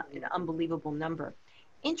 an unbelievable number.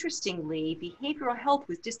 Interestingly, behavioral health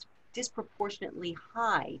was disproportionately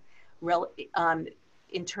high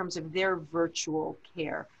in terms of their virtual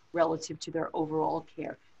care relative to their overall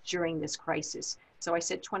care during this crisis. So I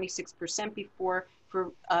said 26% before.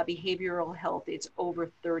 For behavioral health, it's over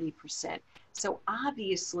 30%. So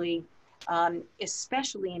obviously,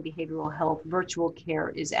 especially in behavioral health, virtual care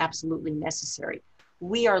is absolutely necessary.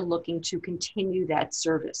 We are looking to continue that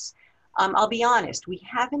service. I'll be honest, we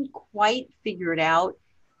haven't quite figured out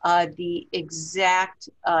the exact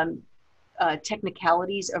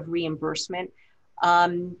technicalities of reimbursement.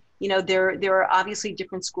 There are obviously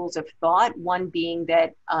different schools of thought, one being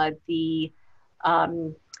that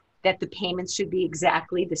that the payments should be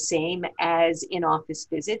exactly the same as in-office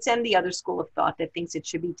visits, and the other school of thought that thinks it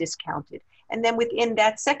should be discounted. And then within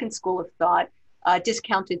that second school of thought,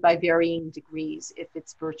 discounted by varying degrees if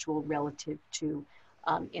it's virtual relative to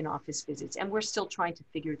in-office visits. And we're still trying to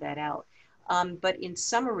figure that out. But in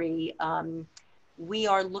summary, we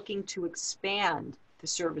are looking to expand the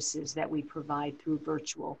services that we provide through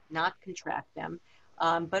virtual, not contract them,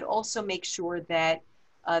 but also make sure that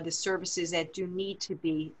the services that do need to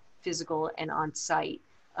be physical and on-site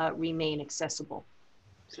remain accessible.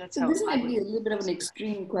 So this might be a little bit of an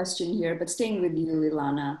extreme question here, but staying with you,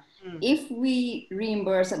 Ilana, if we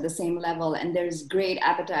reimburse at the same level and there's great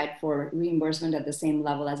appetite for reimbursement at the same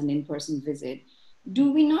level as an in-person visit,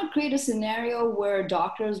 do we not create a scenario where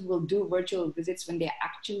doctors will do virtual visits when they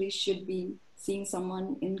actually should be seeing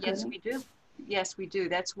someone in clinic? Yes, we do. Yes, we do.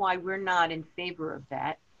 That's why we're not in favor of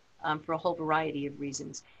that for a whole variety of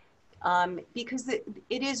reasons. Because it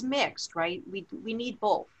is mixed, right? We need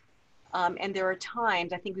both. And there are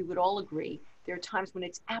times, I think we would all agree, there are times when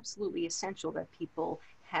it's absolutely essential that people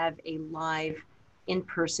have a live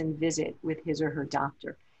in-person visit with his or her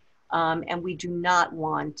doctor. And we do not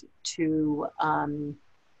want to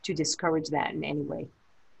discourage that in any way.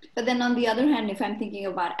 But then on the other hand, if I'm thinking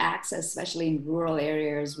about access, especially in rural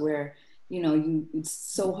areas where, it's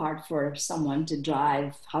so hard for someone to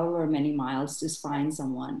drive however many miles to find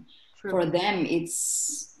someone. True. For them,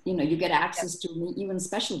 it's, you get access to even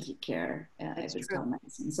specialty care if it's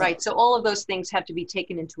telemedicine. So, right. So all of those things have to be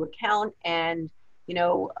taken into account, and,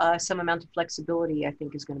 some amount of flexibility, I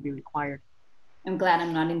think, is going to be required. I'm glad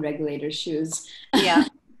I'm not in regulator's shoes. Yeah.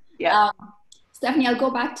 Yeah. Stephanie, I'll go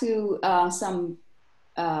back to some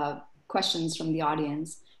questions from the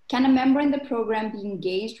audience. Can a member in the program be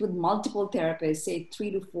engaged with multiple therapists, say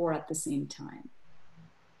 3 to 4 at the same time?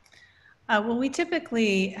 Well, we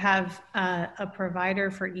typically have a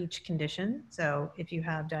provider for each condition. So if you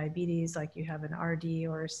have diabetes, like you have an RD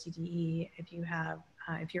or a CDE,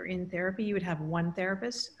 if you're in therapy, you would have one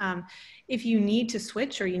therapist. If you need to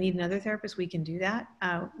switch or you need another therapist, we can do that.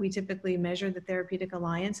 We typically measure the therapeutic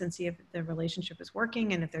alliance and see if the relationship is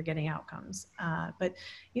working and if they're getting outcomes. But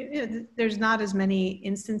there's not as many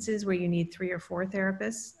instances where you need 3 or 4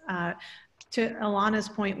 therapists. To Alana's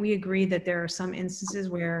point, we agree that there are some instances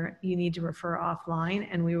where you need to refer offline,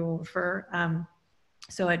 and we will refer.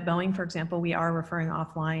 So at Boeing, for example, we are referring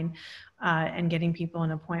offline and getting people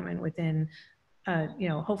an appointment within,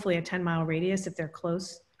 hopefully a 10-mile radius if they're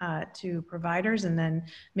close to providers, and then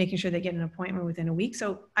making sure they get an appointment within a week.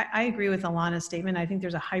 So I agree with Alana's statement. I think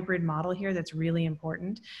there's a hybrid model here that's really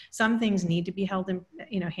important. Some things need to be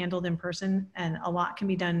handled in person, and a lot can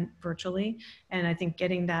be done virtually. And I think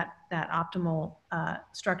getting that optimal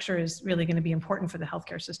structure is really going to be important for the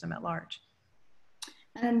healthcare system at large.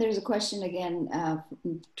 And then there's a question again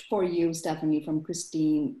for you, Stephanie, from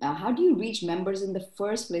Christine. How do you reach members in the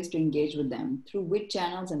first place to engage with them? Through which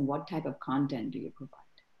channels and what type of content do you provide?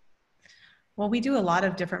 Well, we do a lot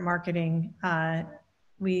of different marketing.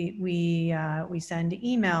 We send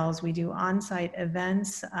emails, we do on-site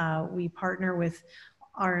events, we partner with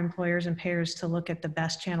our employers and payers to look at the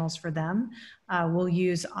best channels for them. We'll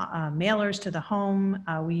use mailers to the home.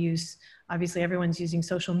 Obviously everyone's using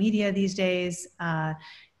social media these days.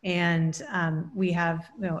 And we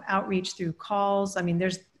have outreach through calls. I mean,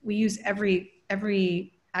 we use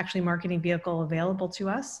every actually marketing vehicle available to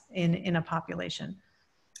us in a population.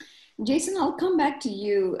 Jason, I'll come back to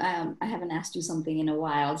you. I haven't asked you something in a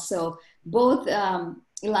while. So both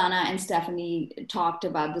Ilana and Stephanie talked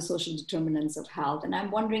about the social determinants of health. And I'm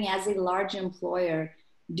wondering, as a large employer,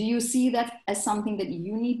 do you see that as something that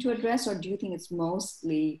you need to address, or do you think it's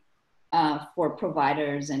mostly for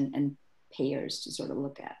providers and payers to sort of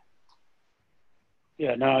look at?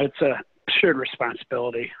 Yeah, no, it's a shared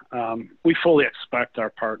responsibility. We fully expect our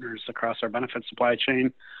partners across our benefit supply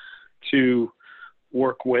chain to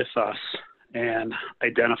work with us and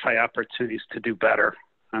identify opportunities to do better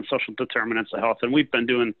on social determinants of health. And we've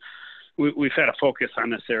had a focus on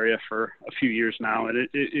this area for a few years now, and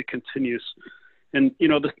it continues. And,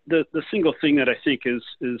 the single thing that I think is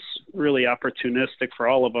really opportunistic for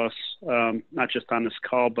all of us, not just on this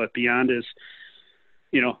call, but beyond, is,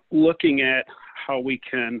 looking at how we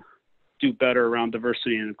can do better around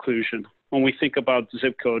diversity and inclusion. When we think about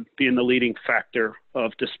zip code being the leading factor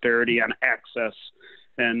of disparity on access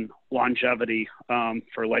and longevity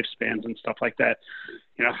for lifespans and stuff like that,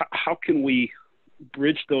 how can we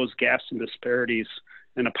bridge those gaps and disparities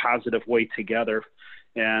in a positive way together,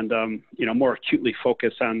 and more acutely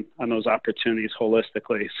focus on those opportunities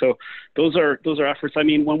holistically. So those are efforts. I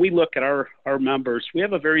mean, when we look at our members, we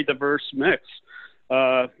have a very diverse mix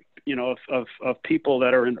of people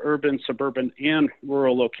that are in urban, suburban, and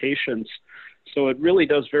rural locations. So it really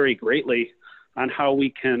does vary greatly on how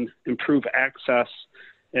we can improve access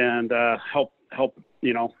and help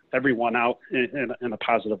everyone out in a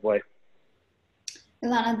positive way.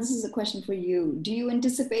 Ilana, this is a question for you. Do you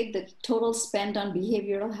anticipate that total spend on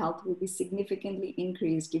behavioral health will be significantly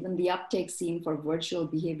increased given the uptake seen for virtual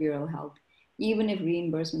behavioral health, even if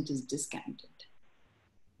reimbursement is discounted?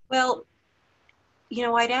 Well,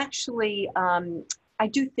 I'd actually, I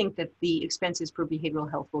do think that the expenses for behavioral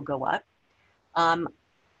health will go up.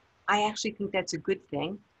 I actually think that's a good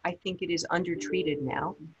thing. I think it is undertreated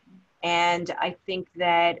now. And I think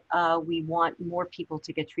that we want more people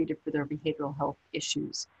to get treated for their behavioral health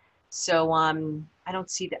issues. So I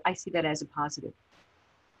see that as a positive.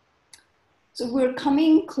 So we're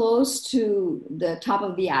coming close to the top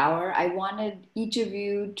of the hour. I wanted each of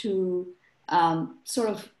you to sort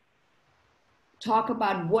of talk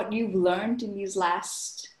about what you've learned in these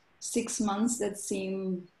last 6 months that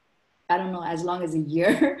seem I don't know, as long as a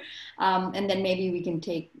year. And then maybe we can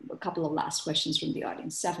take a couple of last questions from the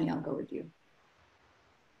audience. Stephanie, I'll go with you.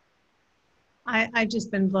 I've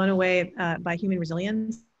just been blown away by human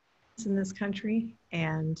resilience in this country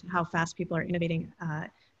and how fast people are innovating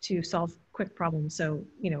to solve quick problems. So,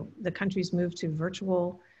 you know, the country's moved to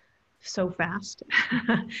virtual so fast,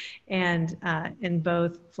 and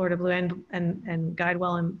both Florida Blue and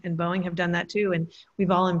Guidewell and Boeing have done that too, and we've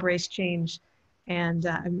all embraced change. And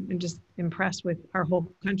I'm just impressed with our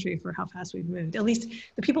whole country for how fast we've moved. At least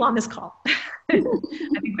the people on this call.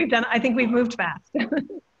 I think we've moved fast.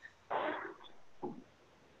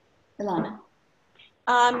 Ilana.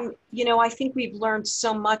 You know, I think we've learned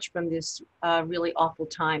so much from this really awful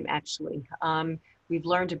time, actually. We've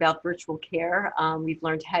learned about virtual care. We've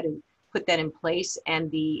learned how to put that in place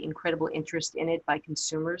and the incredible interest in it by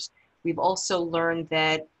consumers. We've also learned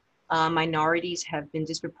that minorities have been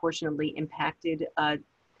disproportionately impacted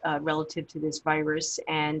relative to this virus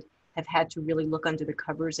and have had to really look under the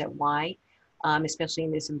covers at why, especially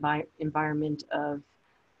in this environment of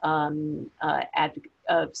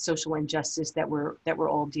social injustice that we're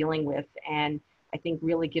all dealing with, and I think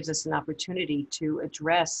really gives us an opportunity to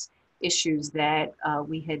address issues that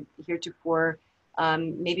we had heretofore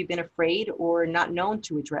maybe been afraid or not known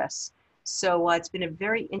to address. So it's been a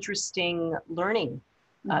very interesting learning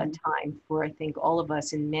time for, I think, all of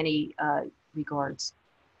us in many regards.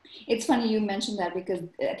 It's funny you mentioned that, because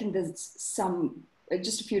I think there's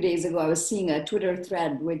just a few days ago, I was seeing a Twitter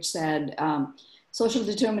thread which said, social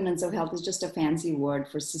determinants of health is just a fancy word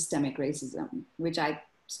for systemic racism, which I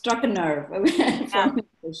struck a nerve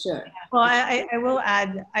for sure. Well, I will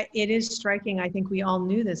add, it is striking. I think we all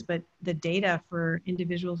knew this, but the data for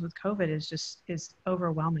individuals with COVID is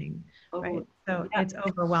overwhelming, right? So it's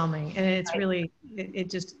overwhelming, and it's really,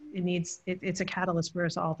 it's a catalyst for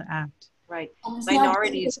us all to act. Right.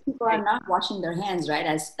 Minorities. People are not washing their hands, right?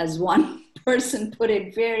 As one person put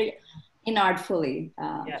it very inartfully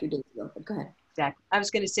a few days ago, but go ahead. Exactly. I was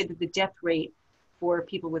going to say that the death rate for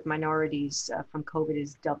people with minorities from COVID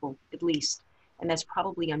is double, at least, and that's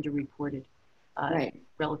probably underreported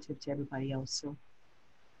relative to everybody else. So,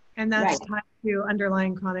 and that's tied to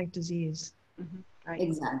underlying chronic disease. Right.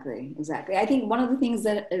 Exactly. I think one of the things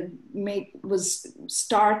that was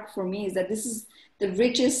stark for me is that this is the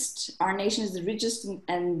richest. Our nation is the richest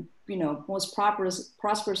and most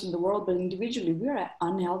prosperous in the world, but individually we're an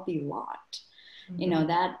unhealthy lot. You know,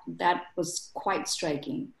 that was quite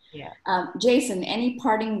striking. Yeah. Jason, any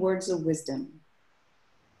parting words of wisdom?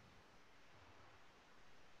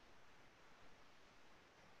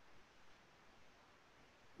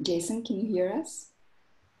 Jason, can you hear us?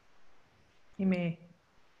 He may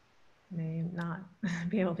not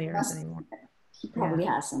be able to hear us anymore. He probably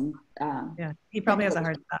has some. He probably has a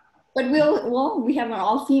hard stop. But we have an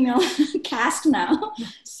all-female cast now.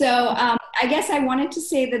 So I guess I wanted to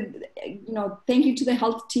say that, thank you to the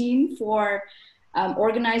health team for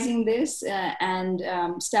organizing this, and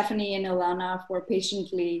Stephanie and Ilana for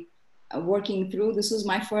patiently working through. This was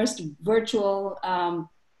my first virtual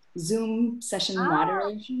Zoom session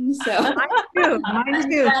moderation. So mine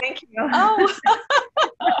too. Thank you. Oh,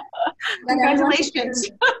 congratulations.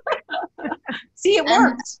 See, it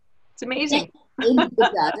works. It's amazing. It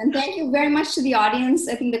does. And thank you very much to the audience.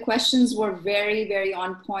 I think the questions were very, very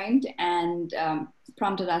on point and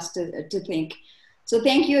prompted us to think. So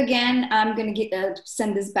thank you again. I'm going to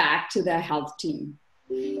send this back to the health team.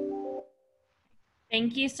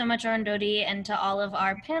 Thank you so much, Arundhati, and to all of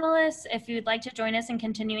our panelists. If you'd like to join us in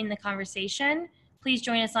continuing the conversation, please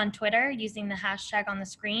join us on Twitter using the hashtag on the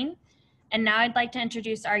screen. And now I'd like to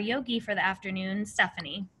introduce our yogi for the afternoon,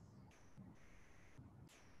 Stephanie.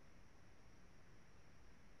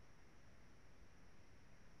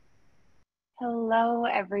 Hello,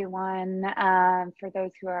 everyone. For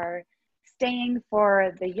those who are staying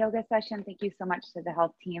for the yoga session, thank you so much to the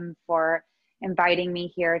health team for inviting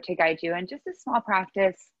me here to guide you in just a small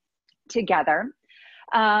practice together.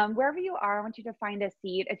 Wherever you are, I want you to find a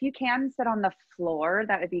seat. If you can sit on the floor,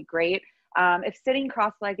 that would be great. If sitting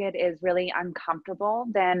cross-legged is really uncomfortable,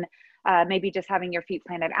 then maybe just having your feet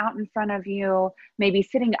planted out in front of you, maybe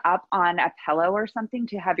sitting up on a pillow or something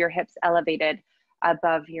to have your hips elevated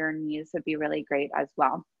above your knees would be really great as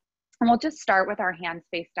well. And we'll just start with our hands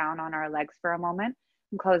face down on our legs for a moment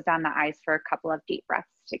and close down the eyes for a couple of deep breaths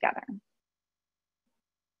together.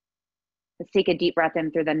 Let's take a deep breath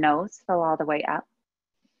in through the nose, fill all the way up.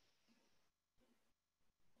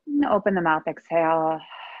 And open the mouth, exhale.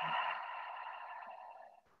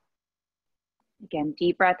 Again,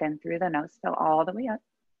 deep breath in through the nose, fill all the way up.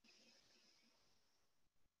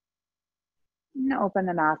 And open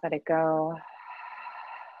the mouth, let it go.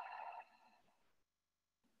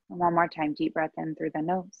 And one more time, deep breath in through the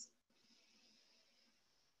nose.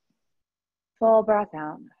 Full breath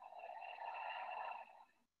out.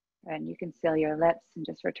 And you can seal your lips and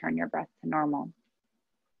just return your breath to normal.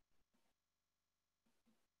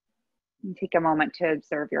 And take a moment to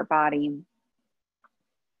observe your body.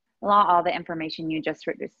 Allow all the information you just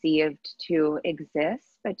received to exist,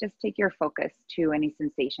 but just take your focus to any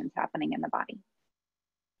sensations happening in the body.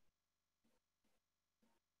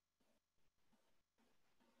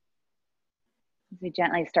 As we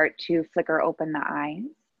gently start to flicker open the eyes,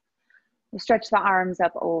 we'll stretch the arms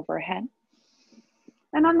up overhead.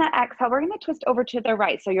 And on the exhale, we're going to twist over to the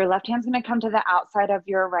right. So your left hand's going to come to the outside of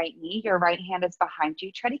your right knee. Your right hand is behind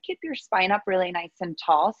you. Try to keep your spine up really nice and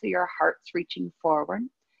tall so your heart's reaching forward.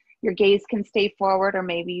 Your gaze can stay forward, or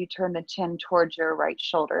maybe you turn the chin towards your right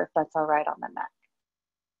shoulder if that's all right on the neck.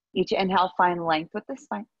 Each inhale, find length with the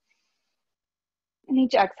spine. And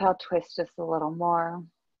each exhale, twist just a little more.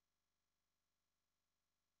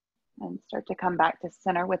 And start to come back to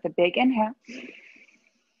center with a big inhale.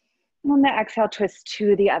 And on the exhale, twist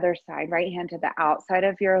to the other side. Right hand to the outside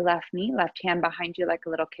of your left knee, left hand behind you like a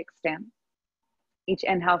little kickstand. Each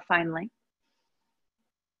inhale, find length.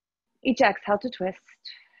 Each exhale to twist.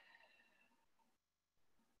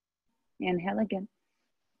 Inhale again.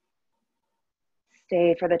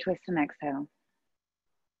 Stay for the twist and exhale.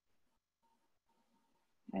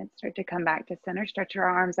 And start to come back to center. Stretch your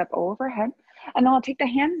arms up overhead. And then we'll take the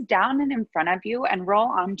hands down and in front of you and roll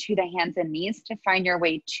onto the hands and knees to find your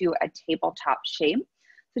way to a tabletop shape.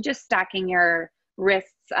 So just stacking your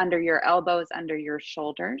wrists under your elbows, under your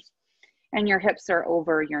shoulders, and your hips are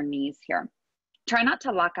over your knees here. Try not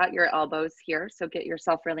to lock out your elbows here. So get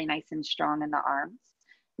yourself really nice and strong in the arms.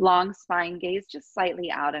 Long spine, gaze just slightly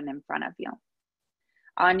out and in front of you.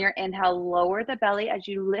 On your inhale, lower the belly as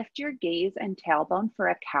you lift your gaze and tailbone for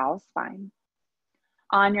a cow spine.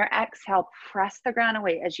 On your exhale, press the ground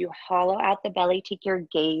away as you hollow out the belly. Take your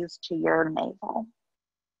gaze to your navel.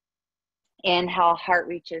 Inhale, heart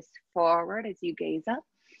reaches forward as you gaze up.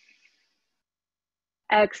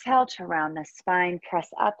 Exhale to round the spine, press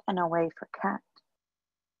up and away for cat.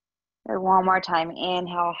 And one more time,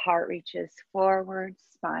 inhale, heart reaches forward,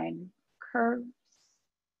 spine curves.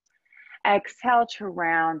 Exhale to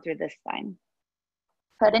round through the spine.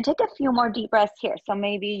 Go ahead and take a few more deep breaths here. So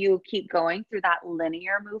maybe you keep going through that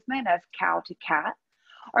linear movement of cow to cat,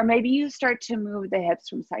 or maybe you start to move the hips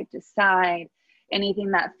from side to side,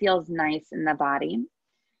 anything that feels nice in the body.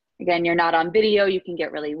 Again, you're not on video. You can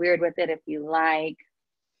get really weird with it if you like.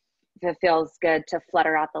 If it feels good to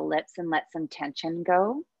flutter out the lips and let some tension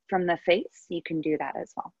go from the face, you can do that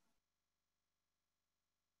as well.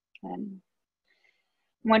 And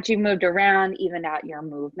once you've moved around, even out your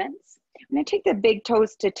movements, I'm going to take the big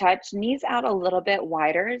toes to touch, knees out a little bit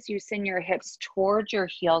wider as you send your hips towards your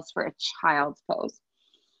heels for a child's pose.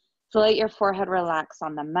 So let your forehead relax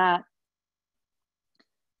on the mat.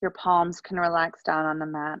 Your palms can relax down on the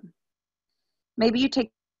mat. Maybe you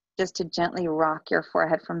take just to gently rock your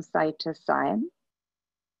forehead from side to side.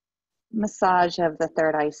 Massage of the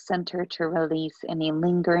third eye center to release any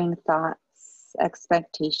lingering thoughts,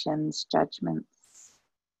 expectations, judgments.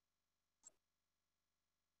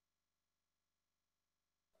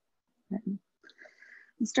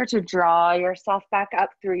 And start to draw yourself back up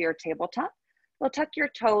through your tabletop. We'll tuck your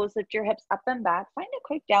toes, lift your hips up and back. Find a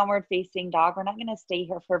quick downward facing dog. We're not going to stay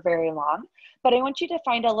here for very long, but I want you to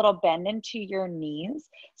find a little bend into your knees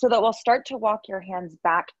so that we'll start to walk your hands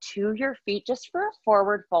back to your feet just for a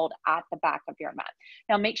forward fold at the back of your mat.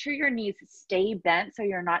 Now make sure your knees stay bent so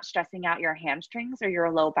you're not stressing out your hamstrings or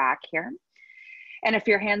your low back here. And if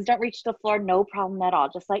your hands don't reach the floor, no problem at all.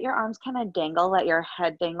 Just let your arms kind of dangle, let your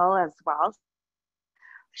head dangle as well.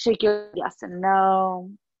 Shake your yes and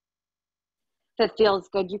no. If it feels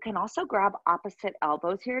good, you can also grab opposite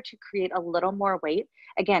elbows here to create a little more weight.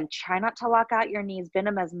 Again, try not to lock out your knees, bend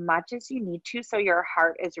them as much as you need to so your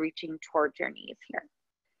heart is reaching towards your knees here.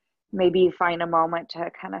 Maybe you find a moment to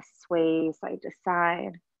kind of sway side to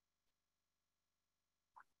side.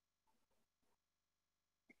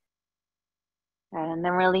 And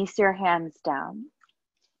then release your hands down.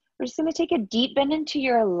 We're just going to take a deep bend into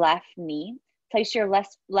your left knee. Place your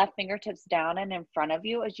left fingertips down and in front of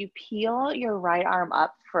you as you peel your right arm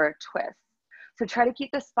up for a twist. So try to keep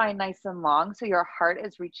the spine nice and long so your heart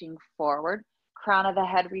is reaching forward. Crown of the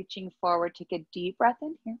head reaching forward. Take a deep breath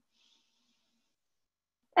in here.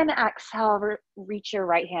 And exhale, reach your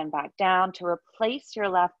right hand back down to replace your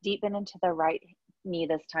left. Deepen into the right knee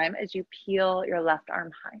this time as you peel your left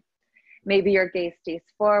arm high. Maybe your gaze stays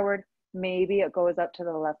forward. Maybe it goes up to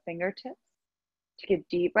the left fingertips. Take a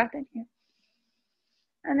deep breath in here.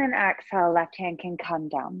 And then exhale, left hand can come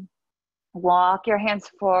down. Walk your hands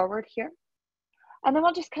forward here. And then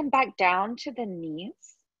we'll just come back down to the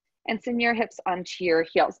knees and send your hips onto your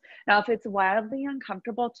heels. Now, if it's wildly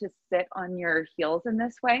uncomfortable to sit on your heels in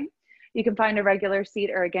this way, you can find a regular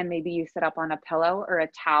seat, or again, maybe you sit up on a pillow or a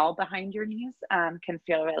towel behind your knees, can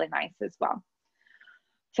feel really nice as well.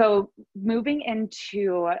 So moving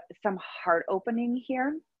into some heart opening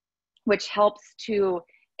here, which helps to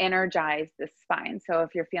energize the spine. So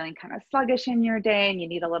if you're feeling kind of sluggish in your day and you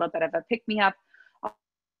need a little bit of a pick-me-up,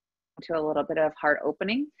 to a little bit of heart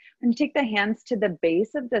opening, and take the hands to the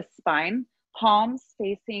base of the spine, palms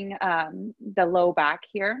facing the low back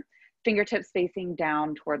here, fingertips facing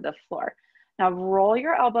down toward the floor. Now roll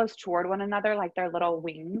your elbows toward one another like they're little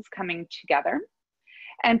wings coming together,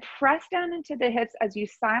 and press down into the hips as you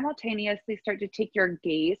simultaneously start to take your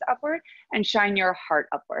gaze upward and shine your heart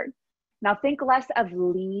upward. Now think less of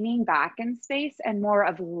leaning back in space and more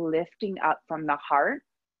of lifting up from the heart,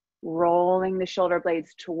 rolling the shoulder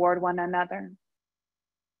blades toward one another.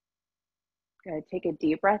 Good. Take a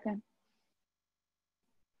deep breath in.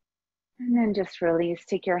 And then just release.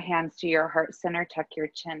 Take your hands to your heart center, tuck your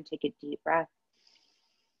chin, take a deep breath.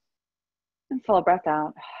 And full breath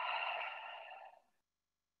out.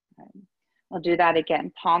 Good. We'll do that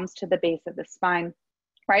again. Palms to the base of the spine,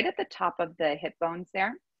 right at the top of the hip bones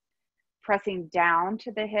there. Pressing down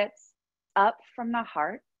to the hips, up from the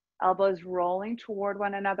heart. Elbows rolling toward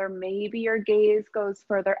one another. Maybe your gaze goes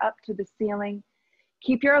further up to the ceiling.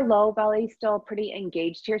 Keep your low belly still pretty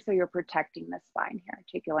engaged here so you're protecting the spine here.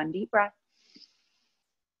 Take one deep breath.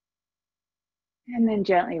 And then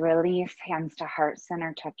gently release, hands to heart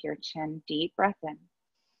center, tuck your chin, deep breath in.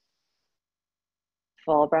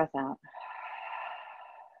 Full breath out.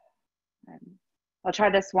 And I'll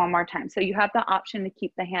try this one more time. So you have the option to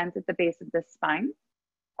keep the hands at the base of the spine,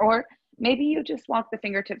 or maybe you just walk the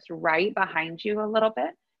fingertips right behind you a little bit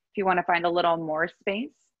if you want to find a little more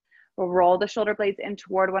space. We'll roll the shoulder blades in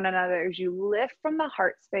toward one another as you lift from the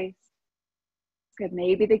heart space. Good.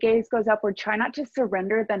 Maybe the gaze goes upward. Try not to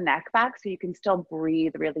surrender the neck back so you can still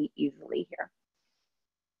breathe really easily here.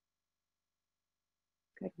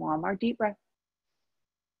 Good. One more deep breath.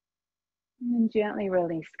 And then gently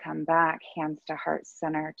release, come back, hands to heart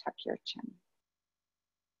center, tuck your chin.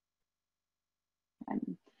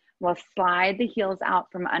 And we'll slide the heels out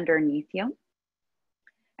from underneath you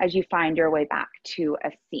as you find your way back to a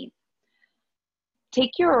seat.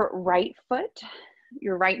 Take your right foot,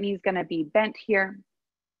 your right knee is going to be bent here.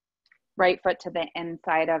 Right foot to the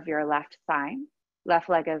inside of your left thigh. Left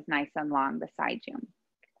leg is nice and long beside you.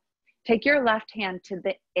 Take your left hand to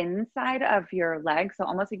the inside of your leg, so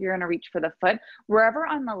almost like you're going to reach for the foot. Wherever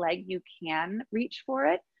on the leg you can reach for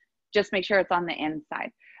it, just make sure it's on the inside.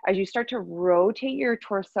 As you start to rotate your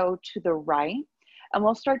torso to the right, and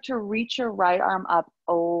we'll start to reach your right arm up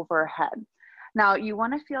overhead. Now, you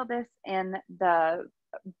want to feel this in the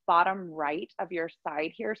bottom right of your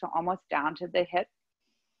side here, so almost down to the hip.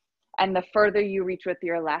 And the further you reach with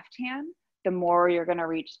your left hand, the more you're going to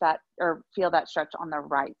reach that or feel that stretch on the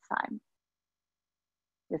right side.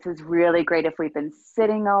 This is really great if we've been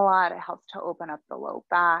sitting a lot. It helps to open up the low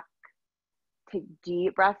back. Take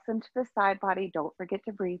deep breaths into the side body. Don't forget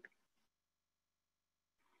to breathe.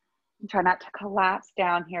 And try not to collapse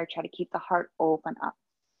down here. Try to keep the heart open up.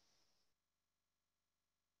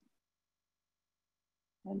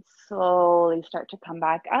 And slowly start to come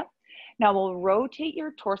back up. Now we'll rotate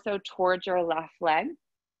your torso towards your left leg.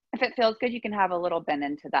 If it feels good, you can have a little bend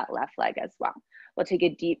into that left leg as well. We'll take a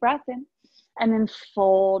deep breath in and then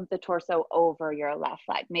fold the torso over your left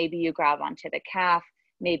leg. Maybe you grab onto the calf,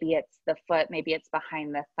 maybe it's the foot, maybe it's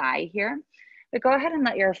behind the thigh here. But go ahead and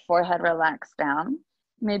let your forehead relax down.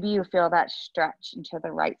 Maybe you feel that stretch into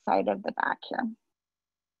the right side of the back here.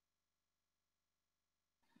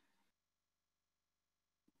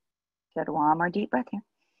 Good, one more deep breath here.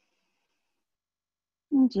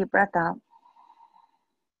 And deep breath out.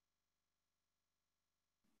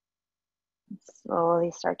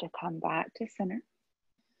 Slowly start to come back to center.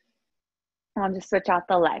 I'll just switch out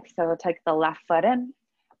the legs. So we'll take the left foot in,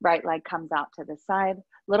 right leg comes out to the side.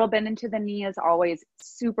 Little bend into the knee is always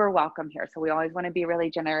super welcome here. So we always want to be really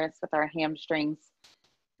generous with our hamstrings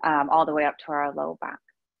all the way up to our low back.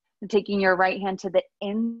 And taking your right hand to the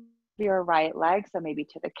end of your right leg, so maybe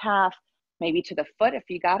to the calf, maybe to the foot if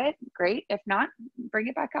you got it, great. If not, bring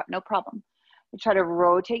it back up, no problem. You try to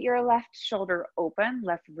rotate your left shoulder open,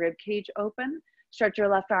 left rib cage open. Stretch your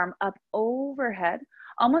left arm up overhead,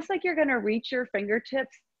 almost like you're going to reach your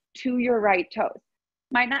fingertips to your right toes.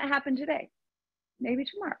 Might not happen today, maybe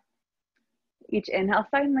tomorrow. Each inhale,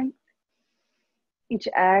 find length. Each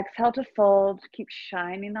exhale to fold. Keep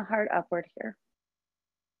shining the heart upward here.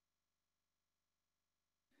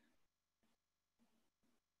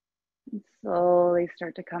 And slowly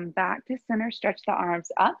start to come back to center. Stretch the arms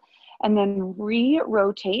up and then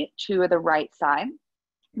re-rotate to the right side.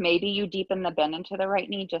 Maybe you deepen the bend into the right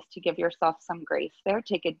knee just to give yourself some grace there.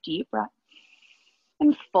 Take a deep breath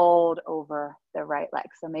and fold over the right leg.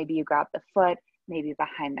 So maybe you grab the foot, maybe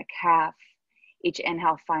behind the calf. Each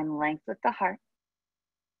inhale, find length with the heart.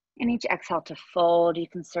 And each exhale to fold, you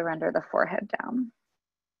can surrender the forehead down.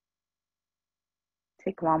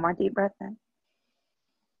 Take one more deep breath in.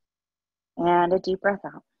 And a deep breath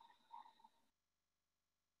out.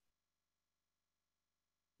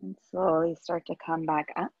 And slowly start to come back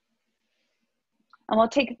up. And we'll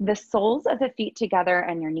take the soles of the feet together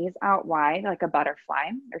and your knees out wide like a butterfly,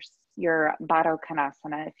 or your Baddha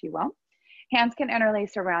Konasana, if you will. Hands can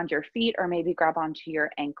interlace around your feet or maybe grab onto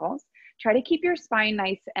your ankles. Try to keep your spine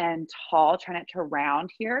nice and tall. Try not to round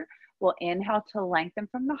here. We'll inhale to lengthen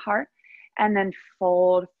from the heart and then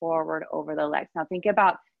fold forward over the legs. Now think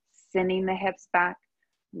about sending the hips back,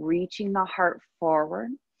 reaching the heart forward.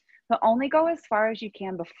 But only go as far as you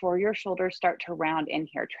can before your shoulders start to round in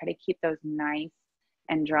here. Try to keep those nice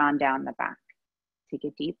and drawn down the back. Take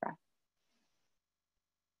a deep breath.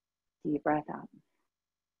 Deep breath out.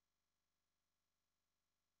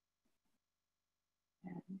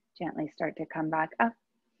 And gently start to come back up.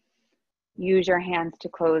 Use your hands to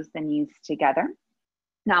close the knees together.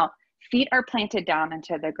 Now, feet are planted down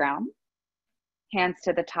into the ground. Hands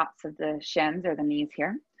to the tops of the shins or the knees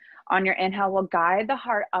here. On your inhale, we'll guide the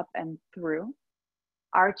heart up and through,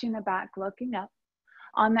 arching the back, looking up.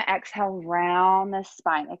 On the exhale, round the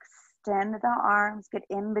spine. Extend the arms, get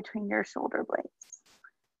in between your shoulder blades.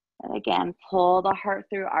 And again, pull the heart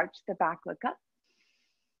through, arch the back, look up.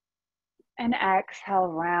 And exhale,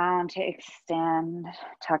 round to extend,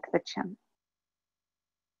 tuck the chin.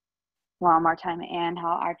 One more time, inhale,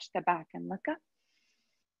 arch the back and look up.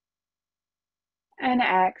 And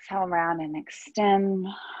exhale, round and extend.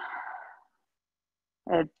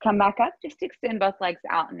 Come back up, just extend both legs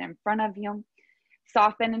out and in front of you.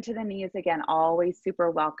 Soften into the knees again, always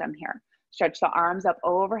super welcome here. Stretch the arms up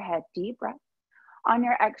overhead, deep breath. On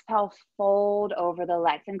your exhale, fold over the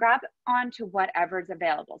legs and grab onto whatever's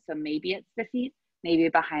available. So maybe it's the feet, maybe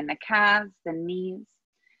behind the calves, the knees.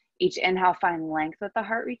 Each inhale, find length with the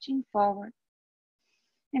heart reaching forward.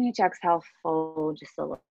 And each exhale, fold just a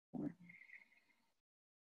little more.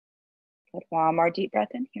 Good, one more deep breath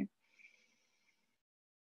in here.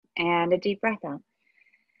 And a deep breath out.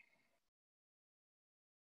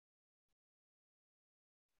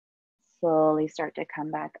 Slowly start to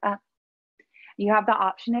come back up. You have the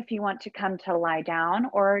option if you want to come to lie down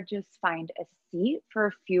or just find a seat for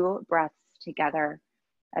a few breaths together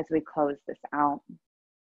as we close this out.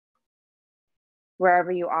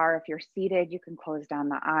 Wherever you are, if you're seated, you can close down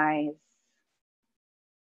the eyes.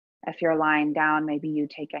 If you're lying down, maybe you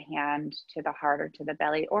take a hand to the heart or to the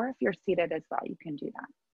belly, or if you're seated as well, you can do that.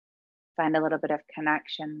 Find a little bit of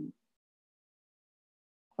connection.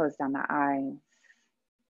 Close down the eyes.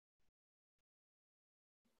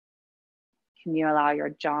 Can you allow your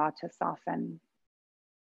jaw to soften?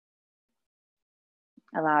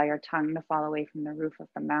 Allow your tongue to fall away from the roof of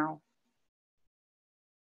the mouth.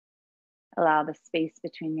 Allow the space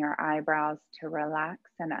between your eyebrows to relax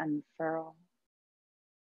and unfurl.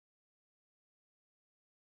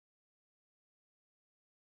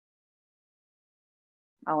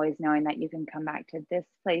 Always knowing that you can come back to this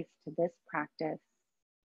place, to this practice,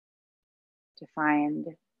 to find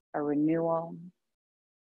a renewal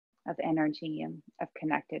of energy and of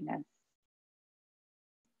connectedness.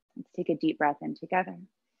 Let's take a deep breath in together.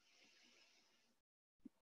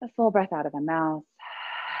 A full breath out of the mouth.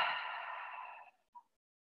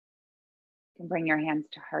 You can bring your hands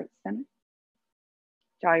to heart center.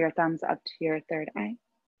 Draw your thumbs up to your third eye.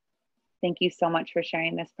 Thank you so much for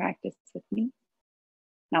sharing this practice with me.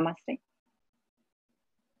 Namaste.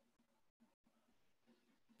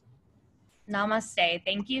 Namaste.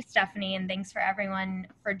 Thank you, Stephanie, and thanks for everyone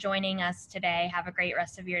for joining us today. Have a great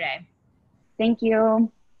rest of your day. Thank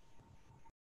you.